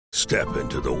Step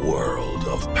into the world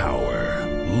of power,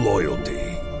 loyalty,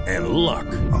 and luck.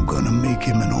 I'm gonna make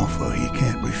him an offer he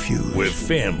can't refuse. With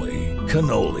family,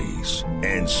 cannolis,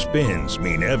 and spins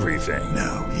mean everything.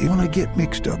 Now, you wanna get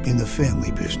mixed up in the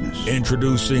family business.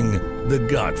 Introducing The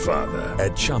Godfather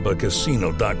at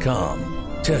ChumbaCasino.com.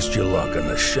 Test your luck in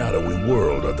the shadowy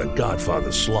world of The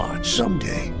Godfather slot.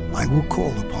 Someday, I will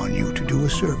call upon you to do a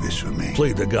service for me.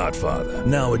 Play The Godfather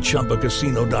now at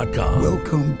ChumbaCasino.com.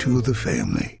 Welcome to the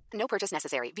family. No purchase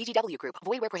necessary. VGW Group.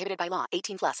 Void where prohibited by law.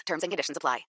 18 plus. Terms and conditions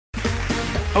apply.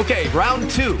 Okay, round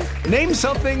two. Name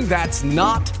something that's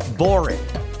not boring.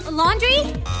 A laundry?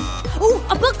 Ooh,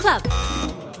 a book club.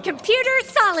 Computer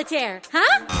solitaire,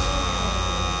 huh?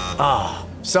 Ah,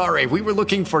 sorry. We were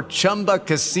looking for Chumba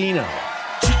Casino.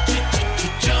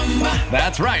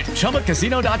 That's right.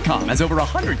 ChumbaCasino.com has over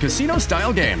 100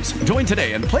 casino-style games. Join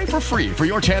today and play for free for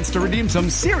your chance to redeem some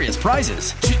serious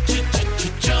prizes.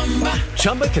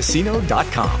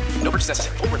 ChumbaCasino.com. No purchase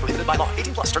necessary. Void where prohibited by law.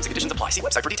 18 plus. Terms and conditions apply. See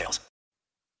website for details.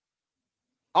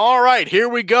 All right, here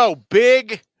we go.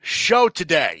 Big show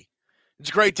today.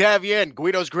 It's great to have you in.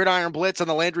 Guido's Gridiron Blitz on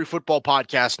the Landry Football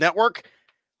Podcast Network.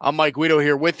 I'm Mike Guido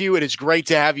here with you. It is great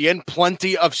to have you in.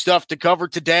 Plenty of stuff to cover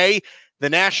today. The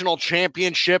national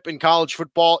championship in college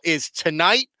football is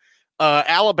tonight.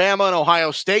 Alabama and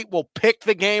Ohio State will pick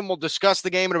the game. We'll discuss the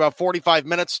game in about 45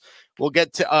 minutes. We'll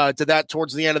get to that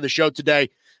towards the end of the show today.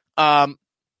 Big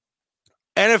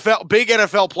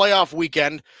NFL playoff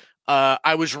weekend.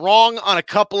 I was wrong on a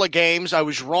couple of games. I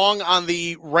was wrong on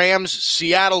the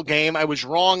Rams-Seattle game. I was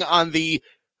wrong on the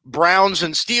Browns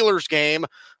and Steelers game.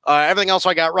 Everything else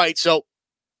I got right. So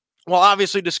we'll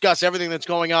obviously discuss everything that's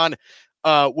going on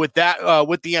with the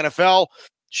NFL.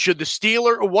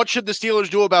 What should the Steelers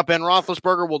do about Ben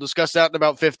Roethlisberger? We'll discuss that in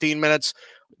about 15 minutes.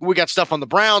 We got stuff on the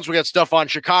Browns. We got stuff on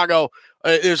Chicago.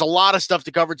 There's a lot of stuff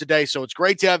to cover today, so it's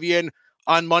great to have you in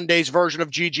on Monday's version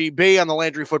of GGB on the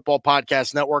Landry Football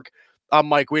Podcast Network. I'm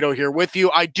Mike Guido here with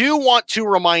you. I do want to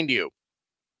remind you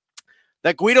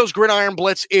that Guido's Gridiron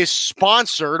Blitz is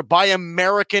sponsored by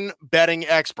American Betting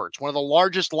Experts, one of the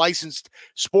largest licensed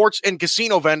sports and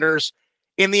casino vendors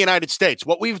in the United States.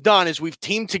 What we've done is we've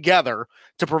teamed together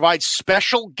to provide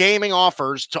special gaming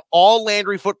offers to all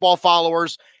Landry football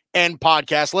followers and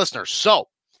podcast listeners. So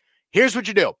here's what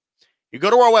you do. You go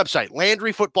to our website,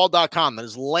 LandryFootball.com. That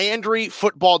is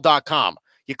LandryFootball.com.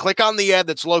 You click on the ad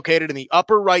that's located in the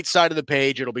upper right side of the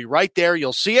page. It'll be right there.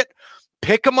 You'll see it.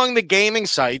 Pick among the gaming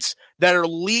sites that are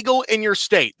legal in your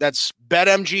state. That's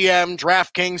BetMGM,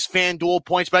 DraftKings, FanDuel,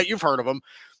 PointsBet. You've heard of them.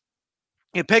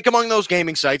 You pick among those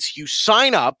gaming sites, you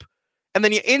sign up, and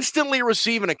then you instantly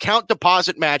receive an account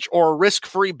deposit match or a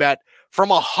risk-free bet from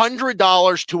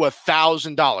 $100 to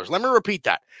 $1,000. Let me repeat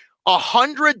that.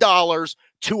 $100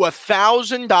 to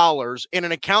 $1,000 in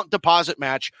an account deposit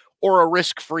match or a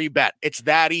risk-free bet. It's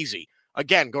that easy.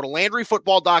 Again, go to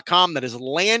LandryFootball.com. That is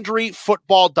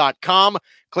LandryFootball.com.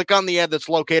 Click on the ad that's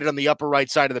located on the upper right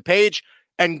side of the page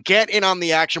and get in on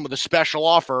the action with a special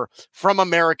offer from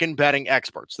American Betting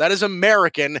Experts. That is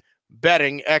American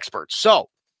Betting Experts. So,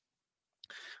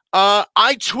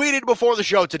 I tweeted before the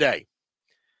show today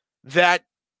that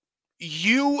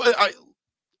you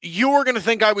were going to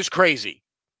think I was crazy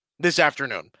this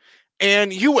afternoon,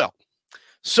 and you will.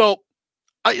 So,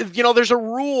 there's a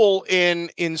rule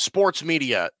in sports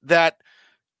media that,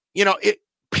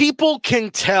 people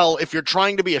can tell if you're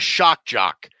trying to be a shock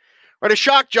jock. Right, a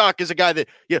shock jock is a guy that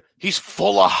he's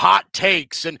full of hot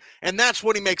takes, and that's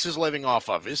what he makes his living off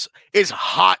of is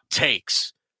hot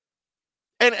takes.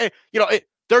 And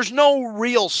there's no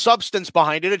real substance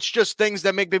behind it. It's just things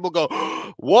that make people go,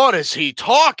 "What is he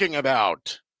talking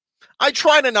about?" I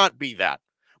try to not be that,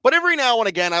 but every now and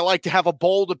again, I like to have a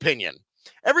bold opinion.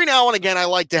 Every now and again, I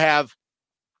like to have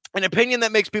an opinion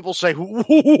that makes people say,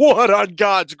 "What on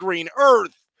God's green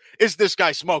earth is this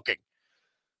guy smoking?"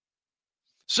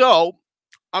 So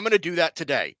I'm going to do that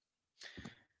today.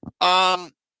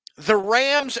 The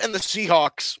Rams and the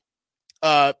Seahawks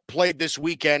played this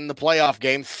weekend, the playoff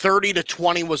game.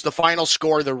 30-20 was the final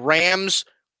score. The Rams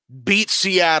beat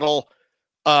Seattle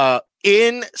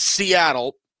in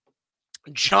Seattle.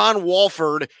 John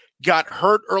Wolford got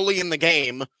hurt early in the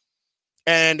game,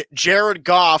 and Jared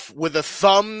Goff, with a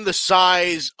thumb the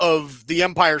size of the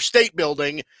Empire State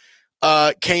Building,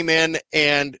 came in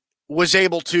and was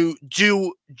able to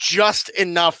do just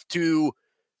enough to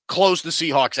close the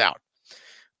Seahawks out.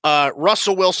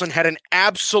 Russell Wilson had an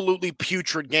absolutely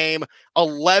putrid game,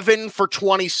 11 for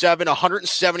 27,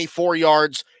 174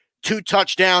 yards, 2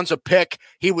 touchdowns, a pick.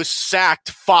 He was sacked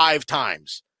 5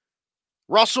 times.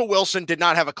 Russell Wilson did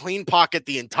not have a clean pocket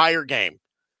the entire game.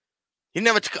 He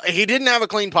didn't have a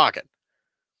clean pocket.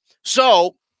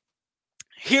 So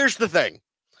here's the thing.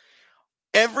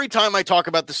 Every time I talk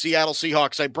about the Seattle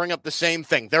Seahawks, I bring up the same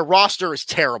thing. Their roster is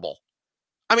terrible.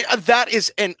 I mean, that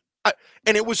is and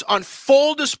it was on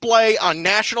full display on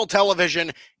national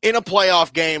television in a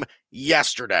playoff game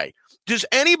yesterday. Does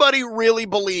anybody really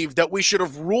believe that we should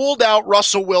have ruled out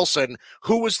Russell Wilson,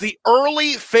 who was the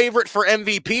early favorite for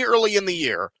MVP early in the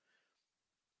year,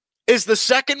 is the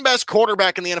second best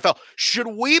quarterback in the NFL? Should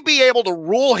we be able to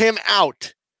rule him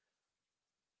out?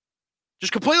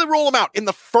 Just completely rule him out in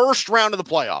the first round of the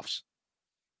playoffs?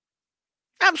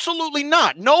 Absolutely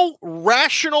not. No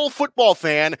rational football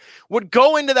fan would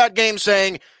go into that game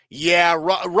saying, yeah,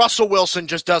 Russell Wilson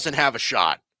just doesn't have a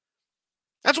shot.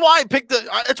 That's why I picked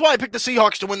the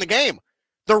Seahawks to win the game.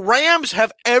 The Rams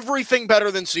have everything better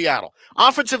than Seattle.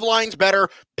 Offensive line's better,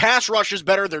 pass rush is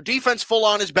better, their defense full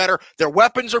on is better, their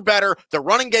weapons are better, their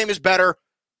running game is better.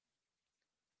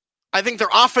 I think their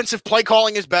offensive play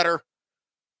calling is better.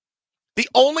 The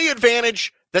only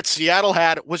advantage that Seattle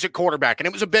had was at quarterback, and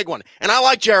it was a big one. And I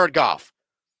like Jared Goff.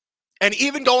 And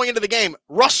even going into the game,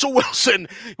 Russell Wilson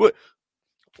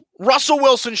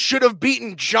should have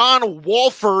beaten John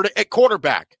Wolford at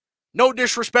quarterback. No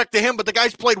disrespect to him, but the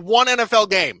guy's played one NFL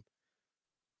game.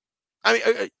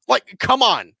 I mean, come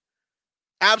on.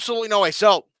 Absolutely no way.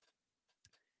 So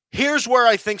here's where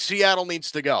I think Seattle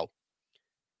needs to go.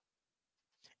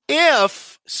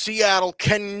 If Seattle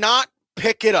cannot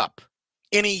pick it up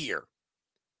in a year,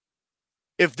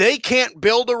 if they can't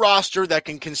build a roster that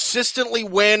can consistently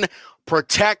win,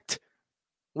 protect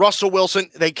Russell Wilson,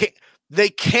 they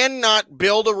cannot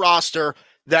build a roster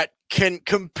that can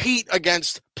compete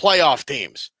against playoff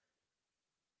teams.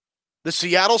 The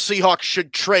Seattle Seahawks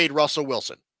should trade Russell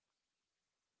Wilson.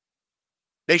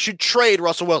 They should trade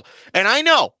Russell Wilson. And I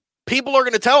know people are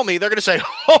going to tell me, they're going to say,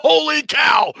 holy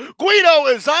cow, Guido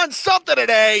is on something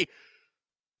today.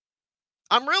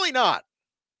 I'm really not.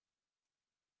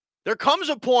 There comes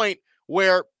a point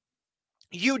where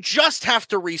you just have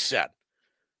to reset.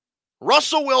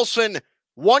 Russell Wilson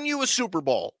won you a Super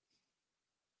Bowl.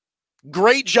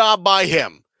 Great job by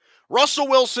him. Russell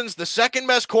Wilson's the second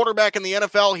best quarterback in the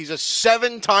NFL. He's a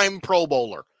 7-time Pro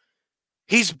Bowler.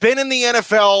 He's been in the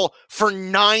NFL for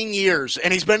 9 years,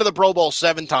 and he's been to the Pro Bowl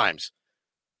 7 times.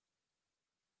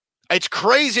 It's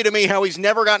crazy to me how he's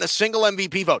never gotten a single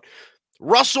MVP vote.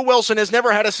 Russell Wilson has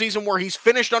never had a season where he's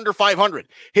finished under 500.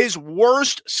 His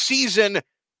worst season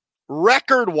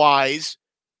record-wise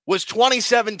was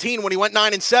 2017 when he went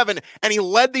 9-7, and he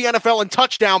led the NFL in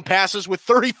touchdown passes with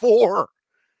 34.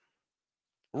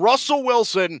 Russell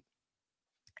Wilson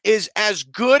is as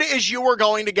good as you are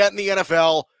going to get in the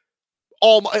NFL.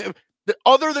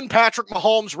 Other than Patrick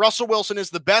Mahomes, Russell Wilson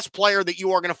is the best player that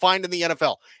you are going to find in the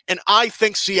NFL, and I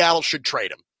think Seattle should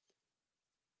trade him.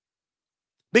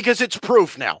 Because it's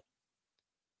proof now.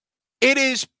 It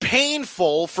is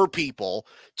painful for people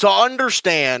to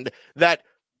understand that,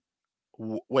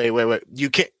 wait.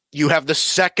 You have the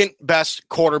second best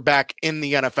quarterback in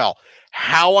the NFL.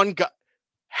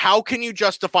 How can you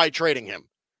justify trading him?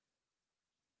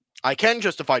 I can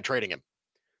justify trading him.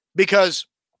 Because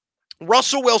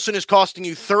Russell Wilson is costing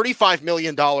you $35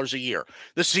 million a year.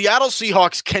 The Seattle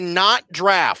Seahawks cannot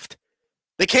draft.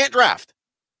 They can't draft.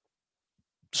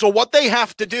 So what they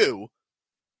have to do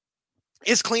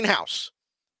is clean house.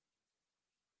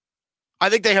 I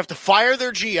think they have to fire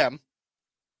their GM.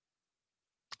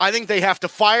 I think they have to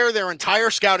fire their entire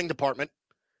scouting department.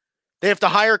 They have to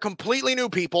hire completely new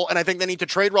people, and I think they need to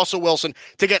trade Russell Wilson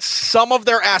to get some of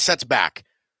their assets back.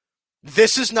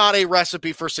 This is not a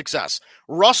recipe for success.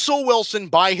 Russell Wilson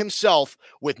by himself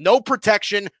with no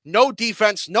protection, no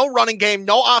defense, no running game,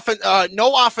 no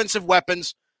offensive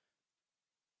weapons.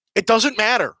 It doesn't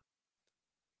matter.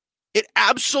 It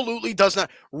absolutely does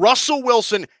not. Russell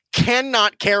Wilson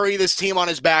cannot carry this team on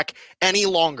his back any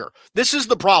longer. This is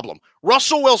the problem.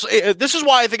 Russell Wilson, this is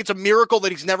why I think it's a miracle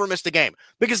that he's never missed a game.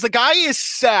 Because the guy is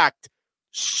sacked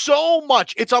so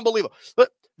much. It's unbelievable.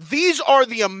 But these are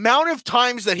the amount of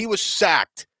times that he was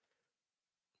sacked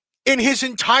in his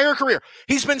entire career.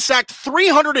 He's been sacked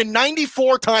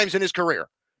 394 times in his career.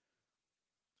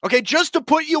 Okay, just to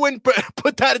put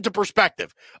that into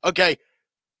perspective. Okay,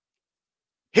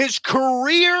 his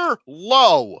career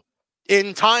low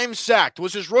in time sacked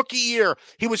was his rookie year.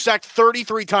 He was sacked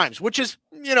 33 times, which is,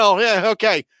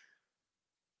 okay.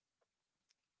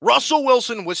 Russell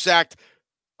Wilson was sacked,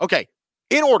 okay,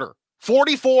 in order,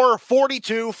 44,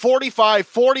 42, 45,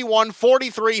 41,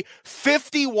 43,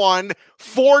 51,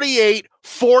 48,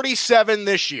 47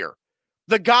 this year.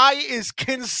 The guy is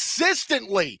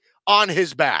consistently on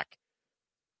his back.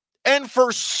 And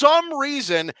for some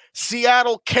reason,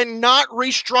 Seattle cannot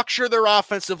restructure their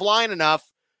offensive line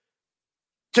enough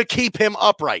to keep him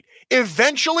upright.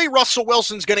 Eventually, Russell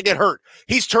Wilson's going to get hurt.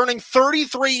 He's turning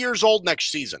 33 years old next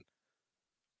season.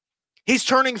 He's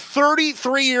turning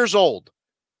 33 years old.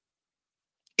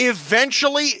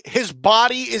 Eventually, his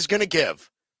body is going to give.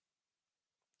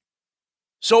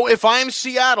 So if I'm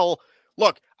Seattle,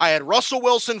 look, I had Russell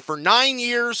Wilson for 9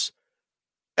 years.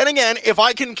 And again, if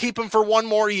I can keep him for one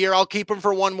more year, I'll keep him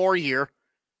for one more year.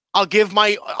 I'll give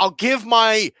my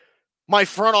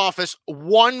front office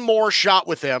one more shot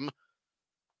with him.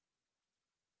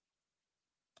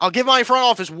 I'll give my front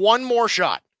office one more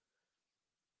shot.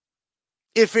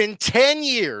 If in 10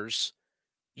 years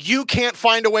you can't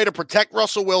find a way to protect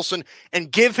Russell Wilson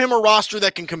and give him a roster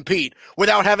that can compete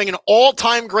without having an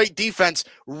all-time great defense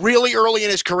really early in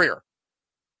his career.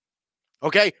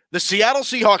 Okay, the Seattle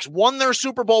Seahawks won their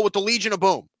Super Bowl with the Legion of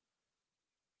Boom.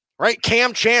 Right?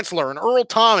 Cam Chancellor and Earl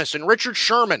Thomas and Richard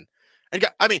Sherman. And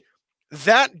I mean,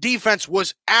 that defense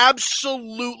was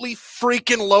absolutely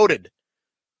freaking loaded.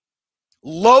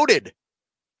 Loaded.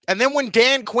 And then when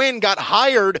Dan Quinn got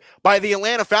hired by the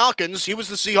Atlanta Falcons, he was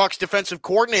the Seahawks defensive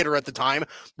coordinator at the time,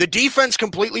 the defense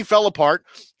completely fell apart.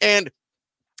 And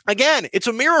again, it's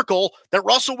a miracle that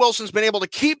Russell Wilson's been able to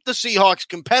keep the Seahawks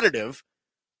competitive.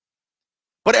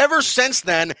 But ever since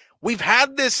then, we've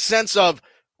had this sense of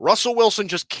Russell Wilson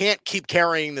just can't keep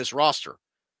carrying this roster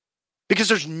because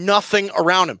there's nothing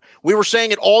around him. We were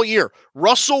saying it all year.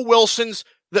 Russell Wilson's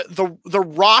the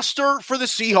roster for the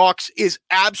Seahawks is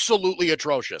absolutely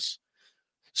atrocious.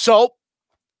 So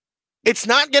it's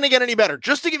not going to get any better.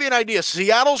 Just to give you an idea,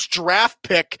 Seattle's draft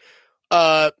pick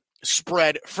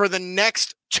spread for the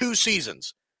next 2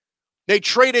 seasons. They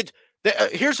traded.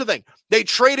 Here's the thing. They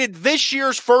traded this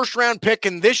year's first-round pick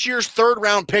and this year's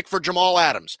third-round pick for Jamal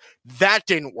Adams. That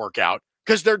didn't work out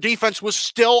because their defense was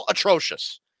still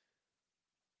atrocious.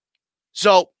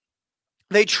 So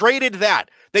they traded that.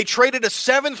 They traded a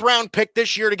 7th-round pick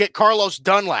this year to get Carlos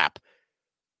Dunlap.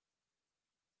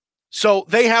 So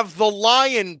they have the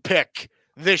Lion pick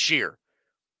this year.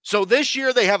 So this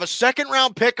year they have a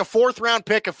 2nd-round pick, a 4th-round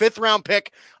pick, a 5th-round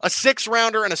pick, a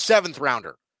 6th-rounder, and a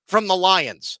 7th-rounder from the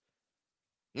Lions.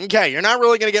 Okay, you're not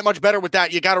really going to get much better with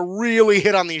that. You got to really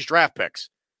hit on these draft picks.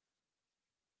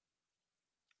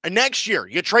 And next year,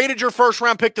 you traded your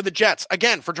 1st-round pick to the Jets,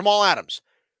 again, for Jamal Adams.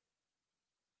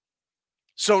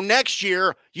 So next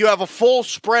year, you have a full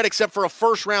spread except for a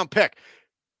 1st-round pick.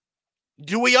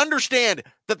 Do we understand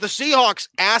that the Seahawks'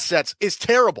 assets is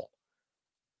terrible?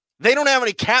 They don't have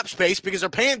any cap space because they're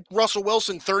paying Russell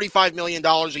Wilson $35 million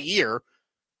a year.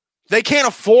 They can't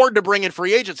afford to bring in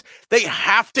free agents. They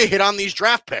have to hit on these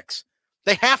draft picks.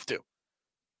 They have to.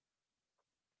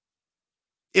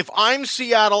 If I'm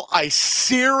Seattle, I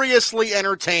seriously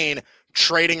entertain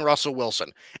trading Russell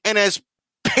Wilson. And as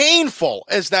painful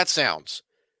as that sounds,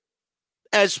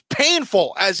 as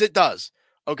painful as it does,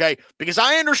 okay, because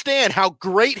I understand how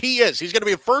great he is. He's going to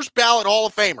be a first ballot Hall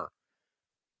of Famer.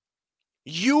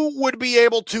 You would be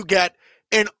able to get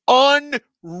an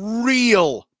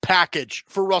unreal package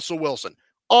for Russell Wilson.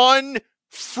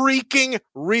 Unfreaking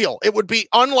real. It would be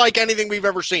unlike anything we've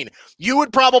ever seen. You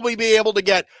would probably be able to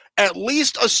get at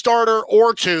least a starter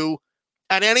or two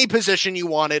at any position you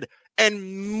wanted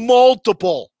and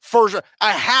multiple a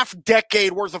half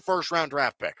decade worth of 1st-round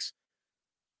draft picks.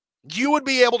 You would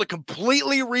be able to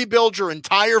completely rebuild your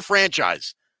entire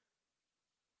franchise.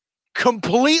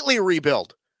 Completely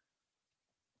rebuild.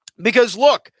 Because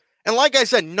look, and like I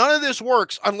said, none of this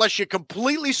works unless you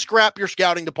completely scrap your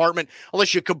scouting department,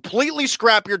 unless you completely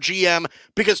scrap your GM,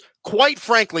 because quite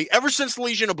frankly, ever since the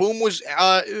Legion of Boom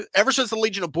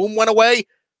went away,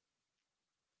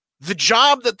 the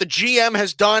job that the GM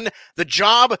has done, the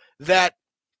job that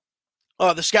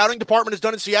the scouting department has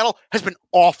done in Seattle has been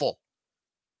awful.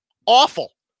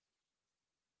 Awful.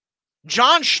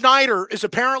 John Schneider is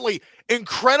apparently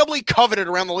incredibly coveted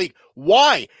around the league.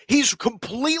 Why? He's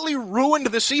completely ruined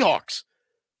the Seahawks.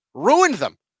 Ruined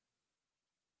them.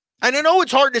 And I know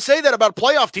it's hard to say that about a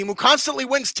playoff team who constantly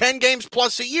wins 10 games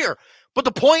plus a year. But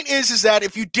the point is that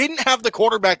if you didn't have the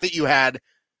quarterback that you have,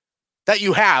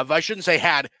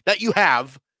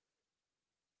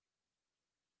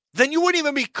 then you wouldn't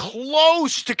even be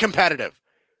close to competitive.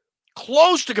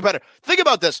 Close to competitive. Think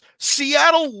about this.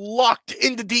 Seattle lucked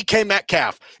into DK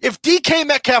Metcalf. If DK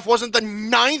Metcalf wasn't the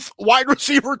 9th wide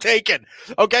receiver taken,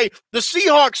 okay, the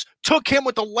Seahawks took him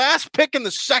with the last pick in the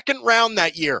 2nd round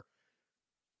that year.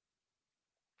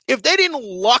 If they didn't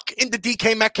luck into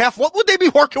DK Metcalf, what would they be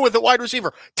working with at wide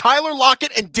receiver? Tyler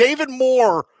Lockett and David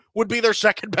Moore would be their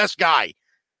second best guy.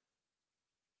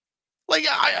 Like,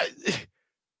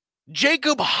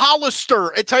 Jacob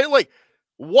Hollister at tight end. Like,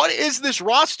 what is this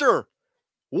roster?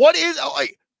 What is,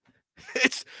 like,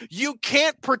 it's, you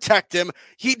can't protect him.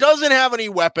 He doesn't have any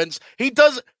weapons. He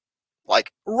doesn't,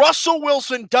 like, Russell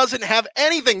Wilson doesn't have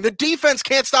anything. The defense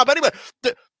can't stop anybody.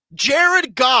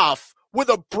 Jared Goff with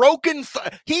a broken,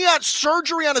 he got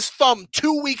surgery on his thumb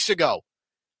 2 weeks ago.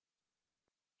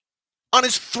 On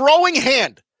his throwing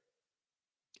hand.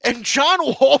 And John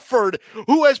Wolford,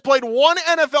 who has played one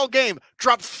NFL game,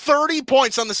 dropped 30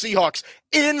 points on the Seahawks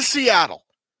in Seattle.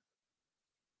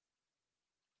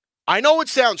 I know it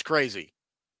sounds crazy.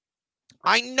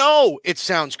 And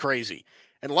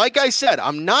like I said,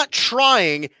 I'm not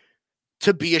trying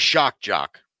to be a shock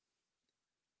jock.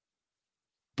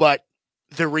 But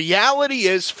the reality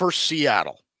is for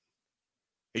Seattle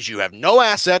is you have no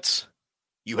assets.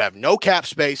 You have no cap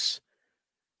space.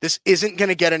 This isn't going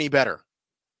to get any better.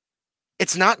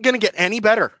 It's not going to get any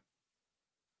better.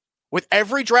 With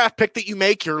every draft pick that you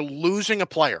make, you're losing a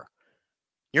player.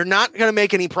 You're not going to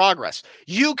make any progress.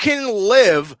 You can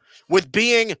live with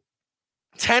being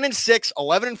 10-6,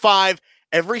 11-5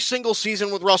 every single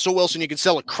season with Russell Wilson. You can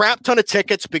sell a crap ton of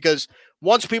tickets because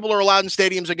once people are allowed in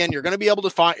stadiums again, you're going to be able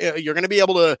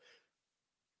to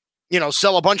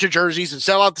sell a bunch of jerseys and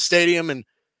sell out the stadium and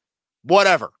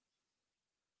whatever.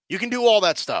 You can do all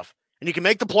that stuff. And you can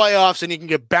make the playoffs and you can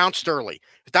get bounced early.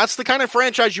 If that's the kind of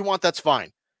franchise you want, that's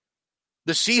fine.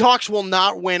 The Seahawks will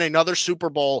not win another Super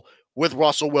Bowl with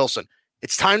Russell Wilson.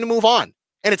 It's time to move on.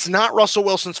 And it's not Russell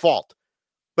Wilson's fault.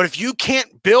 But if you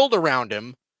can't build around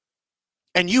him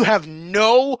and you have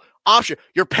no option,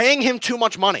 you're paying him too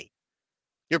much money.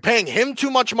 You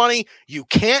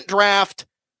can't draft.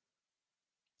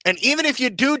 And even if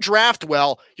you do draft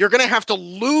well, you're going to have to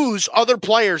lose other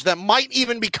players that might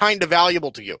even be kind of valuable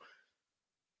to you.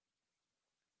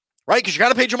 Right? Because you got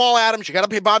to pay Jamal Adams. You got to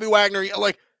pay Bobby Wagner.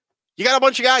 Like, you got a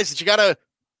bunch of guys that you got to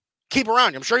keep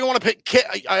around. I'm sure you want to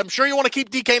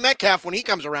keep DK Metcalf when he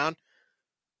comes around.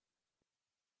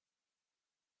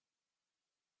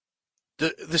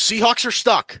 The Seahawks are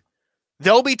stuck.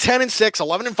 They'll be 10-6,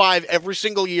 11-5 every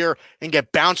single year and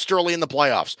get bounced early in the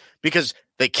playoffs because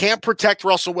they can't protect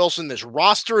Russell Wilson. This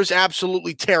roster is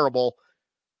absolutely terrible,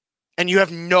 and you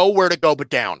have nowhere to go but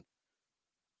down.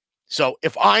 So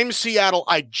if I'm Seattle,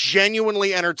 I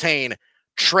genuinely entertain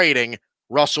trading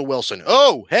Russell Wilson.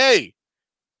 Oh, hey,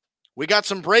 we got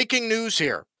some breaking news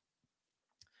here.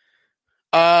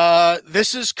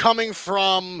 This is coming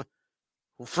from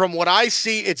what I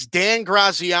see. It's Dan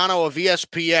Graziano of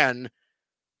ESPN.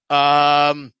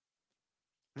 The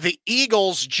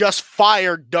Eagles just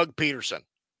fired Doug Peterson.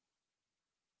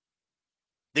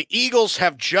 The Eagles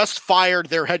have just fired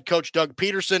their head coach, Doug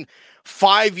Peterson.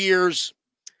 5 years.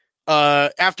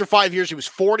 After 5 years, he was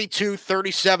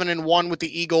 42-37-1 with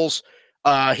the Eagles.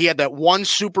 He had that one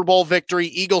Super Bowl victory.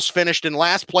 Eagles finished in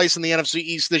last place in the NFC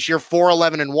East this year,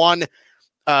 4-11-1.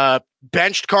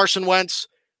 Benched Carson Wentz,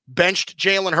 benched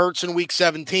Jalen Hurts in Week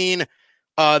 17.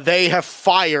 They have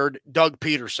fired Doug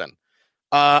Peterson.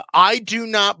 I do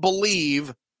not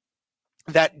believe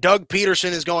that Doug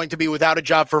Peterson is going to be without a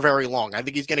job for very long. I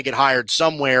think he's going to get hired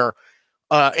somewhere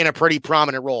in a pretty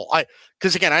prominent role.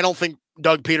 Because again, I don't think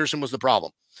Doug Peterson was the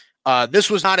problem. This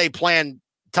was not a planned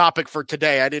topic for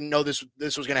today. I didn't know this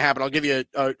was going to happen. I'll give you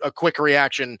a quick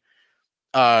reaction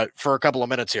for a couple of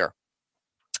minutes here.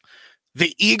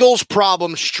 The Eagles'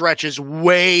 problem stretches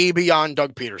way beyond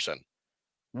Doug Peterson.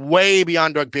 Way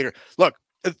beyond Doug Peterson. Look,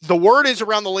 the word is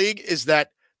around the league is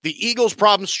that the Eagles'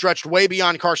 problem stretched way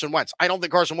beyond Carson Wentz. I don't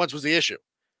think Carson Wentz was the issue.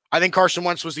 I think Carson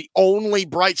Wentz was the only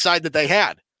bright side that they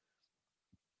had.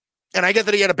 And I get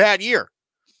that he had a bad year.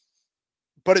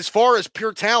 But as far as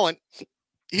pure talent,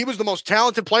 he was the most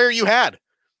talented player you had.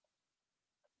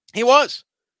 He was.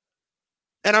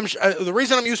 And the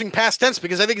reason I'm using past tense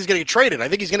because I think he's going to get traded. I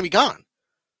think he's going to be gone.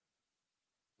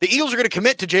 The Eagles are going to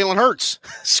commit to Jalen Hurts.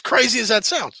 As crazy as that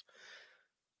sounds.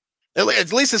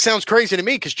 At least it sounds crazy to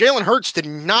me because Jalen Hurts did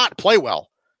not play well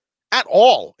at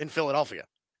all in Philadelphia.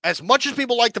 As much as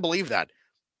people like to believe that,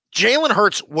 Jalen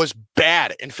Hurts was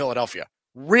bad in Philadelphia.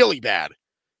 Really bad.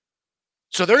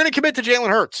 So they're going to commit to Jalen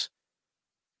Hurts.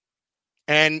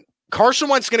 And Carson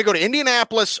Wentz is going to go to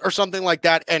Indianapolis or something like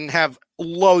that and have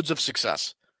loads of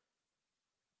success.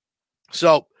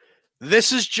 So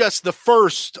this is just the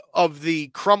first of the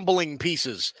crumbling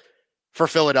pieces for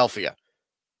Philadelphia.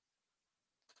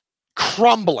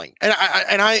 Crumbling. And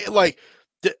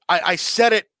I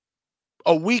said it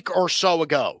a week or so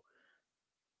ago.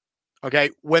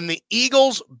 Okay. When the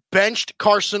Eagles benched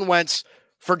Carson Wentz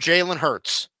for Jalen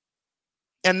Hurts,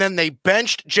 and then they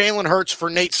benched Jalen Hurts for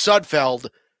Nate Sudfeld,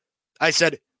 I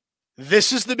said,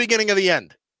 this is the beginning of the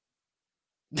end.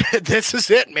 This is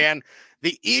it, man.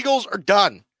 The Eagles are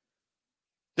done.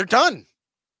 They're done.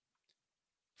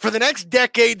 For the next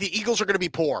decade, the Eagles are going to be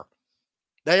poor.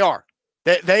 They are.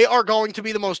 They are going to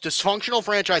be the most dysfunctional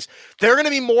franchise. They're going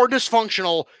to be more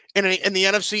dysfunctional in the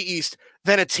NFC East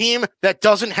than a team that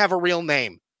doesn't have a real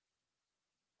name.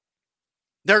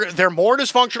 They're more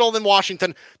dysfunctional than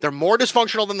Washington. They're more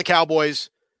dysfunctional than the Cowboys.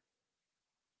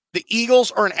 The Eagles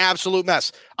are an absolute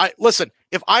mess. Listen,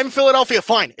 if I'm Philadelphia,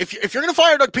 fine. If you're going to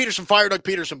fire Doug Peterson, fire Doug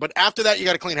Peterson. But after that, you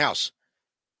got to clean house.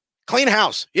 Clean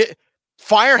house.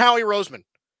 Fire Howie Roseman.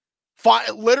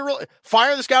 Literally,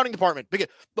 fire the scouting department.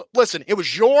 But listen, it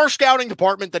was your scouting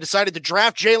department that decided to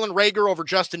draft Jalen Reagor over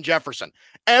Justin Jefferson.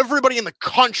 Everybody in the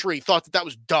country thought that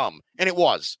was dumb, and it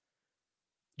was.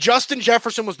 Justin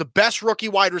Jefferson was the best rookie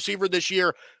wide receiver this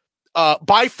year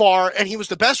by far, and he was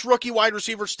the best rookie wide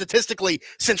receiver statistically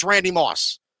since Randy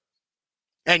Moss.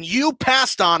 And you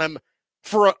passed on him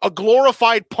for a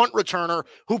glorified punt returner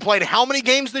who played how many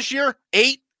games this year?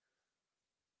 8?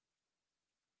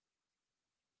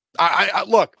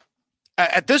 Look,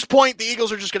 at this point, the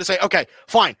Eagles are just going to say, okay,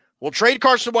 fine. We'll trade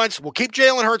Carson Wentz. We'll keep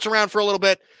Jalen Hurts around for a little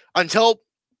bit until,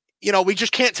 we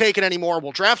just can't take it anymore.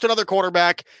 We'll draft another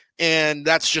quarterback, and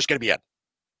that's just going to be it.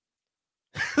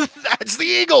 That's the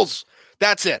Eagles.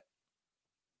 That's it.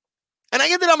 And I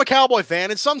get that I'm a Cowboy fan,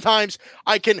 and sometimes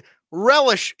I can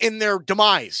relish in their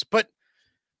demise. But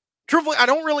truthfully, I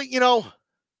don't really, the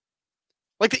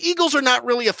Eagles are not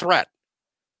really a threat.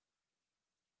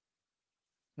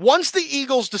 Once the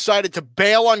Eagles decided to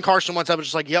bail on Carson Wentz, I was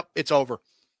just like, yep, it's over.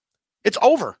 It's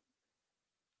over.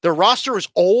 Their roster is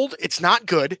old. It's not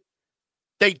good.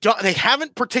 They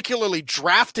haven't particularly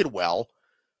drafted well.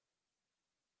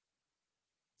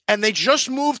 And they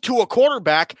just moved to a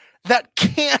quarterback that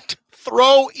can't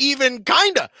throw even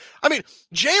kinda. I mean,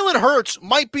 Jalen Hurts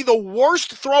might be the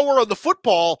worst thrower of the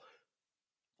football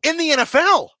in the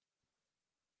NFL.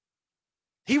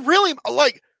 He really,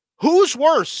 who's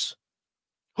worse?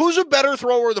 Who's a better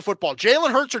thrower of the football,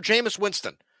 Jalen Hurts or Jameis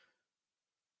Winston?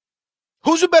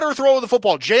 Who's a better thrower of the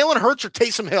football, Jalen Hurts or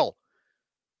Taysom Hill?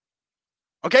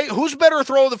 Okay, who's a better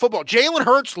thrower of the football, Jalen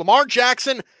Hurts, Lamar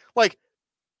Jackson?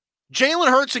 Jalen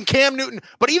Hurts and Cam Newton.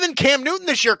 But even Cam Newton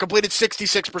this year completed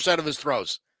 66% of his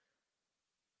throws.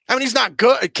 I mean, he's not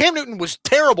good. Cam Newton was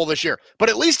terrible this year, but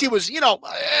at least he was, to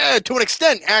an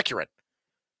extent, accurate.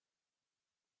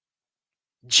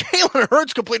 Jalen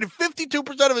Hurts completed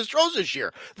 52% of his throws this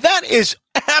year. That is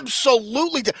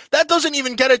absolutely, that doesn't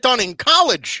even get it done in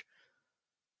college.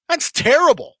 That's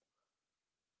terrible.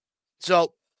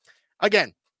 So,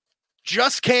 again,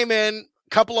 just came in a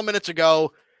couple of minutes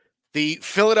ago. The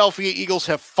Philadelphia Eagles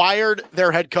have fired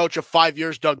their head coach of 5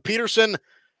 years, Doug Peterson.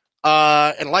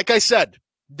 And like I said,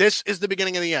 this is the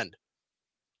beginning of the end.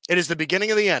 It is the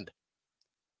beginning of the end.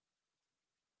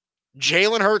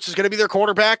 Jalen Hurts is going to be their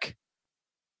quarterback.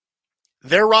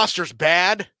 Their roster's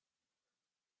bad.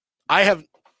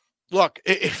 Look,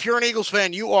 if you're an Eagles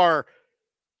fan, you are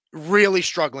really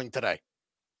struggling today.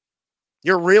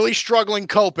 You're really struggling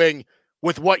coping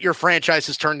with what your franchise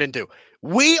has turned into.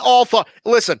 We all thought,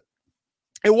 listen,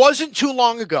 it wasn't too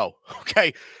long ago,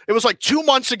 okay? It was like 2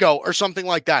 months ago or something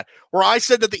like that, where I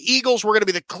said that the Eagles were going to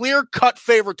be the clear-cut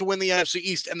favorite to win the NFC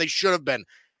East, and they should have been.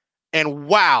 And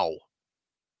wow,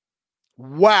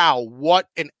 what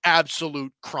an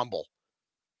absolute crumble.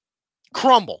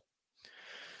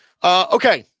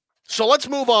 Okay, so let's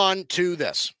move on to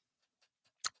this.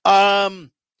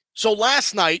 So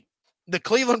last night, the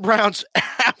Cleveland Browns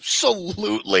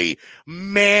absolutely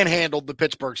manhandled the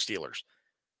Pittsburgh Steelers.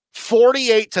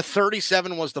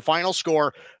 48-37 was the final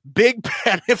score. Big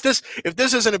Ben, if this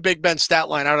isn't a Big Ben stat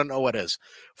line, I don't know what is.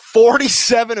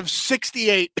 47 of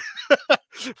 68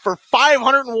 for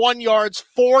 501 yards,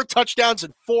 4 touchdowns,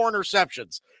 and 4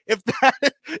 interceptions. If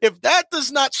that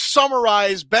does not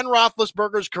summarize Ben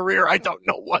Roethlisberger's career, I don't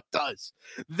know what does.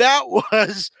 That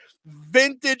was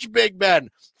vintage Big Ben.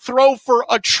 Throw for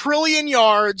 1 trillion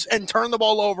yards and turn the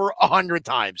ball over 100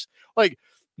 times.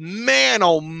 Man,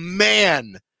 oh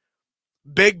man.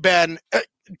 Big Ben,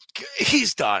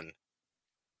 he's done.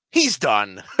 He's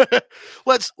done.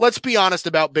 Let's be honest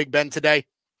about Big Ben today.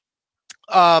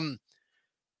 And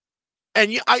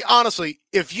I honestly,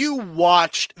 if you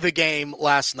watched the game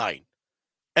last night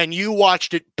and you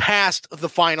watched it past the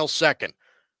final second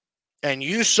and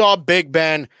you saw Big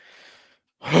Ben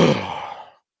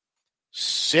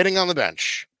sitting on the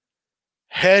bench,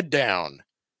 head down,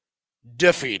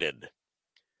 defeated,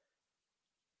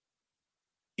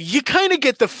 you kind of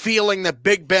get the feeling that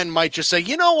Big Ben might just say,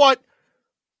 you know what?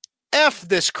 F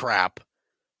this crap.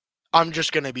 I'm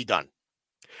just going to be done.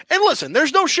 And listen,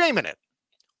 there's no shame in it.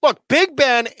 Look, Big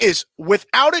Ben is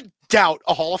without a doubt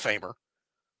a Hall of Famer.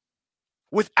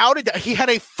 Without a doubt, he had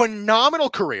a phenomenal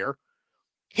career.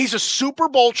 He's a Super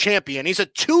Bowl champion. He's a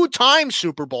 2-time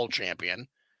Super Bowl champion.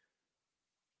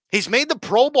 He's made the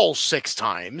Pro Bowl 6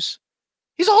 times.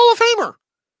 He's a Hall of Famer.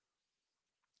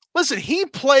 Listen, he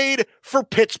played for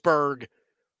Pittsburgh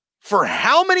for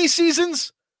how many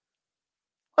seasons?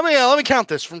 Let me count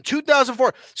this from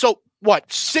 2004. So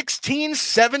what, 16,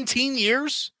 17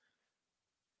 years?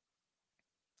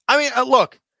 I mean,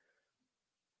 look,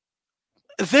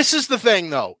 this is the thing,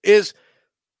 though, is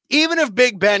even if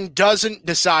Big Ben doesn't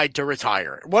decide to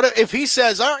retire, what if he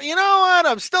says, oh, you know what,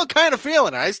 I'm still kind of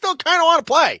feeling it. I still kind of want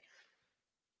to play.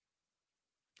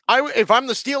 If I'm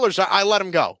the Steelers, I let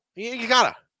him go.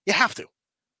 You have to.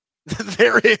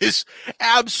 There is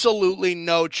absolutely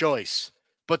no choice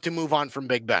but to move on from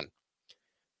Big Ben.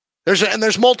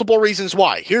 There's multiple reasons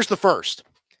why. Here's the first.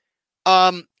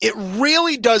 It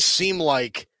really does seem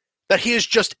like that he is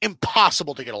just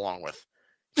impossible to get along with.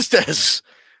 Just is.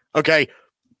 Okay.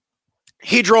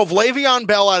 He drove Le'Veon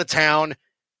Bell out of town,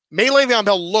 made Le'Veon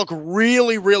Bell look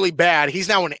really, really bad. He's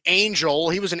now an angel.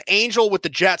 He was an angel with the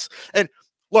Jets. And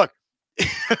look,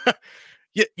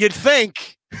 you'd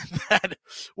think that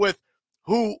with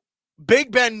who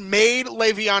Big Ben made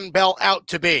Le'Veon Bell out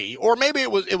to be, or maybe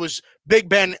it was Big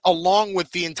Ben along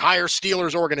with the entire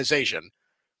Steelers organization,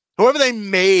 whoever they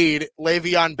made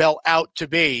Le'Veon Bell out to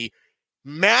be,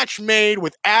 match made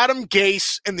with Adam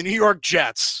Gase and the New York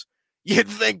Jets, you'd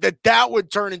think that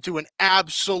would turn into an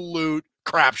absolute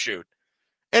crapshoot.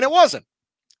 And it wasn't.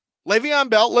 Le'Veon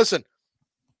Bell, listen,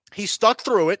 he stuck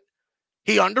through it.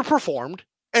 He underperformed.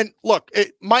 And look,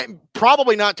 it might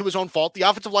probably not to his own fault. The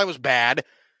offensive line was bad.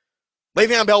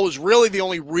 Le'Veon Bell was really the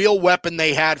only real weapon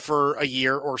they had for a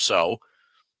year or so.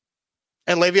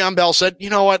 And Le'Veon Bell said, you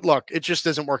know what, look, it just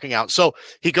isn't working out. So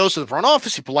he goes to the front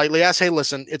office. He politely asks, hey,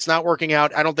 listen, it's not working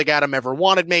out. I don't think Adam ever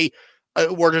wanted me.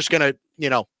 We're just going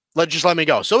to, let me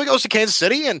go. So he goes to Kansas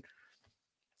City, and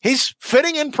he's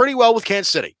fitting in pretty well with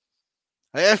Kansas City.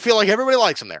 I feel like everybody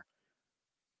likes him there.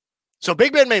 So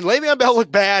Big Ben made Le'Veon Bell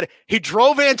look bad. He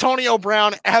drove Antonio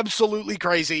Brown absolutely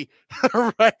crazy.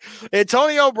 Right?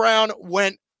 Antonio Brown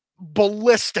went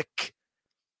ballistic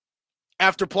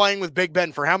after playing with Big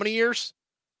Ben for how many years?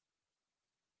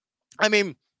 I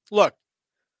mean, look,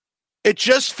 it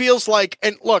just feels like,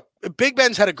 and look, Big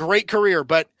Ben's had a great career,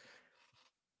 but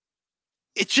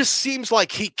it just seems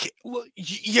like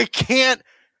you can't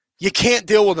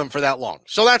deal with him for that long.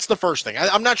 So that's the first thing.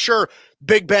 I'm not sure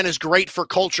Big Ben is great for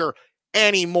culture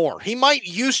anymore. He might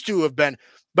used to have been,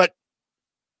 but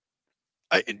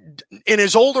in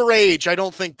his older age, I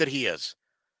don't think that he is.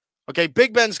 Okay,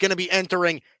 Big Ben's going to be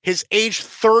entering his age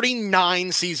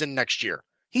 39 season next year.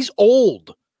 He's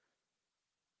old.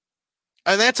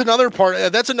 And that's another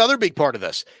big part of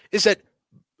this, is that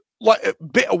what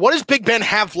does Big Ben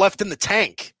have left in the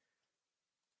tank?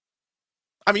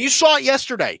 I mean, you saw it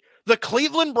yesterday. The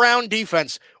Cleveland Brown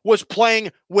defense was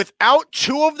playing without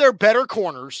two of their better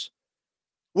corners,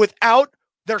 without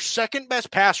their second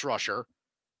best pass rusher,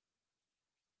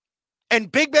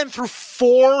 and Big Ben threw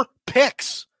 4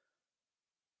 picks.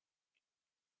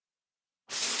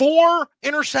 4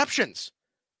 interceptions.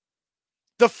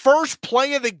 The first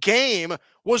play of the game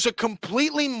was a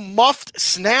completely muffed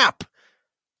snap.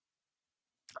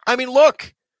 I mean,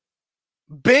 look,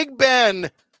 Big Ben,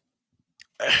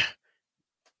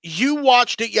 you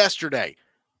watched it yesterday.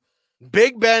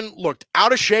 Big Ben looked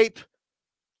out of shape,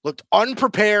 looked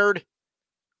unprepared.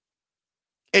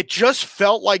 It just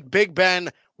felt like Big Ben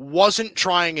wasn't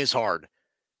trying as hard.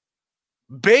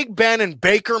 Big Ben and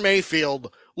Baker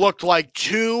Mayfield looked like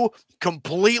two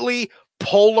completely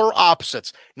polar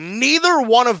opposites. Neither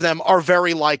one of them are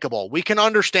very likable. We can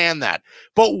understand that.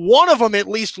 But one of them at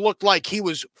least looked like he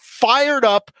was fired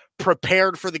up,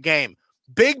 prepared for the game.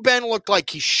 Big Ben looked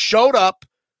like he showed up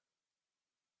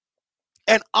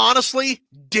and honestly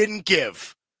didn't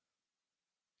give.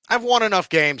 I've won enough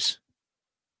games.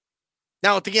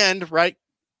 Now at the end, right,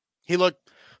 he looked,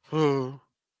 oh,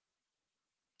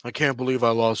 I can't believe I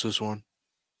lost this one.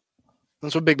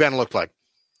 That's what Big Ben looked like.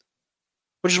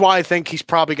 Which is why I think he's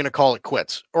probably going to call it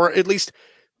quits. Or at least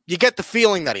you get the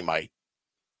feeling that he might.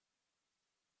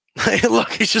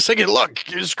 Look, he's just thinking, look,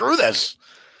 screw this.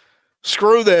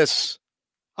 Screw this.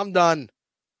 I'm done.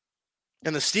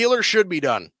 And the Steelers should be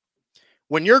done.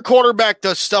 When your quarterback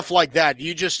does stuff like that,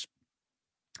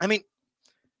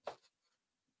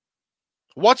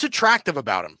 what's attractive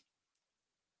about him?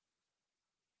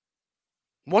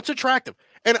 What's attractive?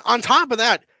 And on top of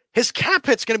that, his cap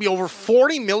hit's going to be over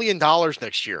 $40 million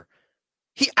next year.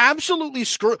 He absolutely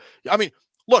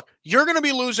look, you're going to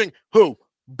be losing who?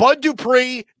 Bud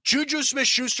Dupree, Juju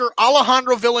Smith-Schuster,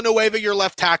 Alejandro Villanueva, your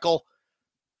left tackle.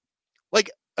 Like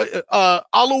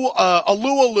Alualu,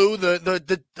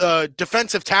 the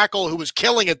defensive tackle who was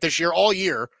killing it this year all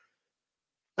year.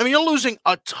 I mean, you're losing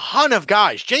a ton of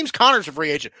guys. James Conner's a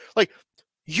free agent. Like,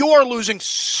 you are losing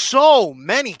so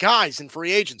many guys in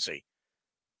free agency.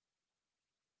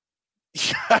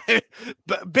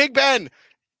 Big Ben,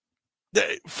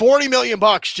 $40 million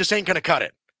just ain't going to cut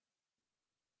it.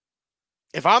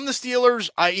 If I'm the Steelers,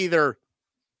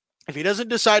 if he doesn't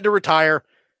decide to retire,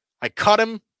 I cut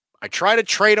him. I try to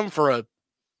trade him for a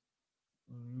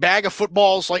bag of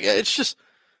footballs. Like, it's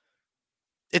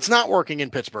not working in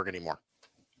Pittsburgh anymore.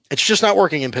 It's just not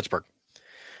working in Pittsburgh.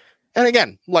 And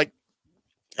again, like,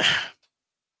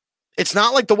 it's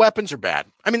not like the weapons are bad.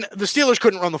 I mean, the Steelers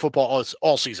couldn't run the football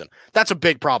all season. That's a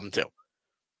big problem too.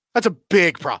 That's a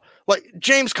big problem. Like,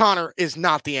 James Conner is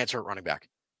not the answer at running back.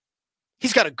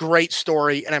 He's got a great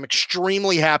story, and I'm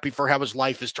extremely happy for how his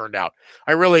life has turned out.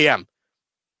 I really am.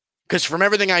 Because from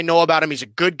everything I know about him, he's a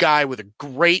good guy with a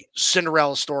great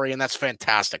Cinderella story, and that's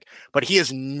fantastic. But he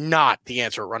is not the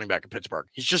answer at running back in Pittsburgh.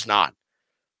 He's just not.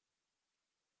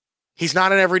 He's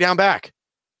not an every down back.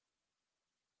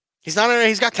 He's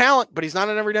got talent, but he's not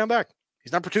an every down back.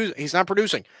 He's not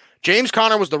producing. James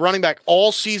Conner was the running back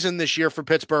all season this year for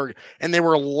Pittsburgh, and they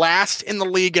were last in the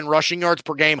league in rushing yards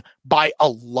per game by a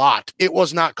lot. It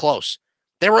was not close.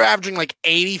 They were averaging like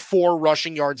 84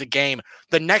 rushing yards a game.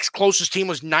 The next closest team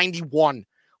was 91.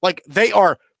 Like, they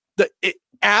are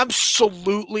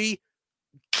absolutely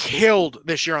killed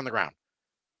this year on the ground.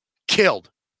 Killed.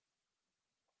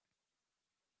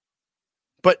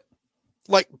 But,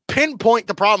 like, pinpoint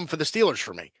the problem for the Steelers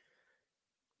for me.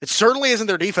 It certainly isn't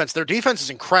their defense. Their defense is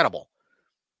incredible.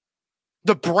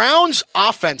 The Browns'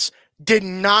 offense did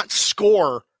not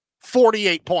score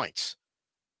 48 points.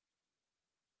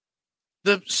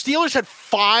 The Steelers had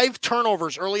 5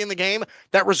 turnovers early in the game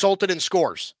that resulted in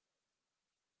scores.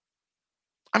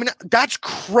 I mean, that's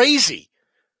crazy.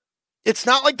 It's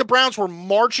not like the Browns were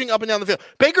marching up and down the field.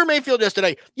 Baker Mayfield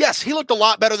yesterday, yes, he looked a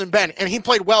lot better than Ben, and he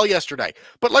played well yesterday.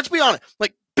 But let's be honest,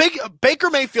 like, Baker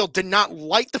Mayfield did not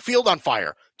light the field on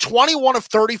fire. 21 of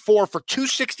 34 for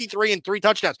 263 and 3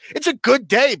 touchdowns. It's a good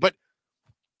day, but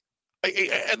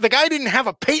the guy didn't have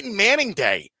a Peyton Manning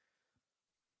day.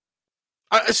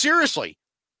 Seriously.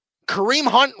 Kareem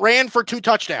Hunt ran for 2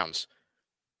 touchdowns.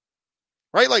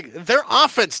 Right? Like, their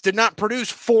offense did not produce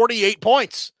 48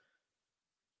 points.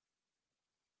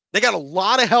 They got a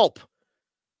lot of help.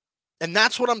 And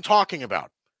that's what I'm talking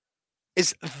about.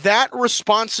 Is that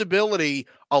responsibility,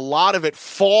 a lot of it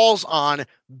falls on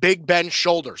Big Ben's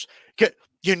shoulders.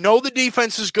 You know the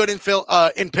defense is good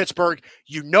in Pittsburgh.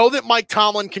 You know that Mike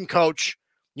Tomlin can coach.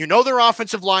 You know their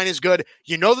offensive line is good.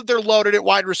 You know that they're loaded at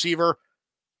wide receiver.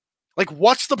 Like,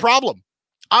 what's the problem?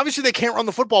 Obviously, they can't run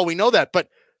the football. We know that. But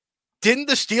didn't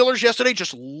the Steelers yesterday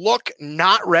just look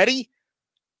not ready?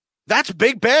 That's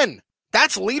Big Ben.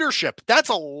 That's leadership. That's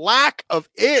a lack of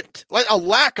it. Like, a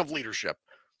lack of leadership.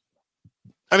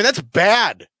 I mean, that's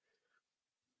bad.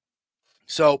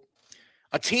 So,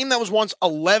 a team that was once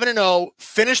 11-0,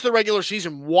 finished the regular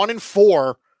season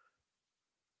 1-4,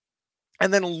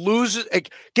 and then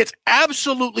gets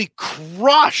absolutely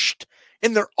crushed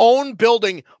in their own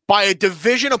building by a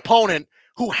division opponent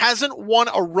who hasn't won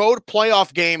a road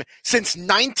playoff game since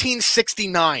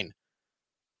 1969.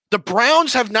 The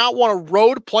Browns have not won a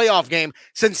road playoff game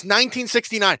since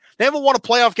 1969. They haven't won a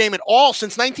playoff game at all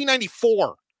since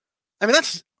 1994. I mean,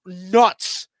 that's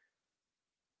nuts.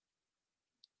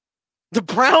 The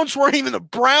Browns weren't even the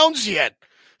Browns yet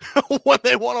when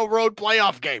they won a road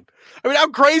playoff game. I mean, how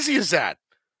crazy is that?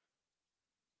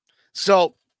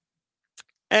 So,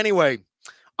 anyway,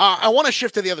 I want to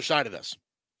shift to the other side of this.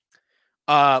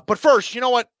 But first, you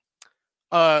know what?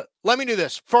 Let me do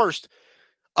this. First,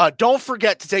 don't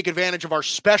forget to take advantage of our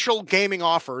special gaming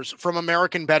offers from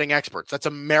American Betting Experts. That's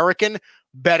American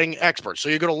Betting Experts. So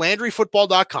you go to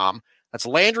LandryFootball.com. That's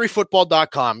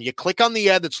LandryFootball.com. You click on the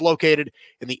ad that's located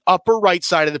in the upper right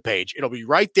side of the page. It'll be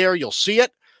right there. You'll see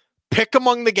it. Pick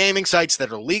among the gaming sites that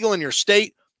are legal in your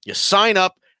state. You sign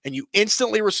up, and you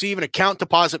instantly receive an account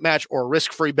deposit match or a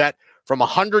risk-free bet from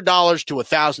 $100 to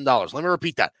 $1,000. Let me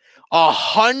repeat that.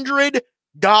 $100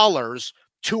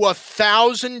 to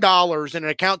 $1,000 in an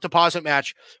account deposit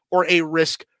match or a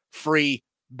risk-free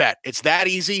bet. It's that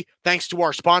easy, thanks to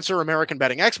our sponsor, American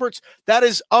Betting Experts. That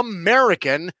is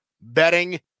American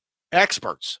Betting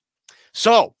Experts.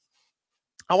 So,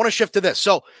 I want to shift to this.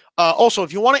 So, also,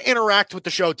 if you want to interact with the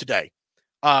show today,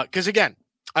 because again,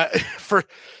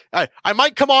 I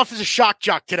might come off as a shock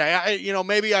jock today.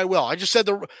 Maybe I will. I said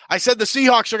the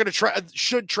Seahawks are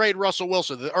should trade Russell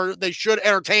Wilson, or they should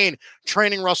entertain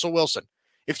training Russell Wilson.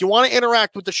 If you want to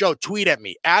interact with the show, tweet at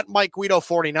me at Mike Guido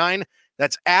 49.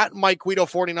 That's at Mike Guido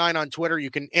 49 on Twitter. You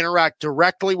can interact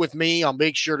directly with me. I'll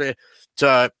make sure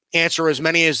to answer as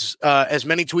many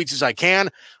tweets as I can.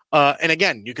 And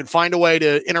again, you can find a way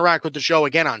to interact with the show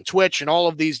again on Twitch and all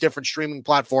of these different streaming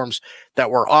platforms that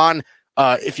we're on.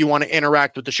 If you want to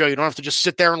interact with the show, you don't have to just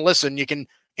sit there and listen. You can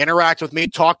interact with me,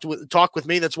 talk with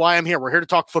me. That's why I'm here. We're here to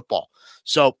talk football.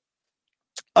 So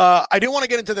I do want to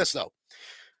get into this, though.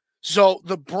 So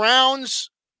the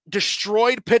Browns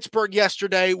destroyed Pittsburgh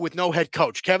yesterday with no head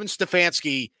coach. Kevin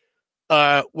Stefanski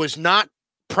was not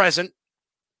present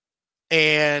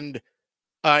and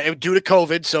due to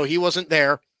COVID, so he wasn't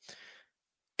there.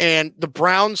 And the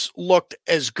Browns looked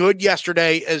as good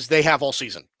yesterday as they have all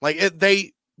season. Like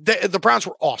the Browns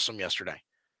were awesome yesterday.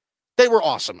 They were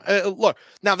awesome. Look,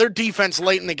 now their defense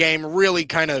late in the game really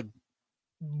kind of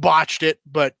botched it,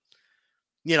 but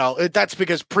that's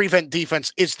because prevent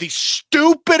defense is the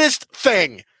stupidest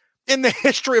thing in the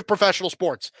history of professional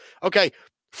sports. Okay,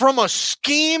 from a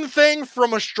scheme thing,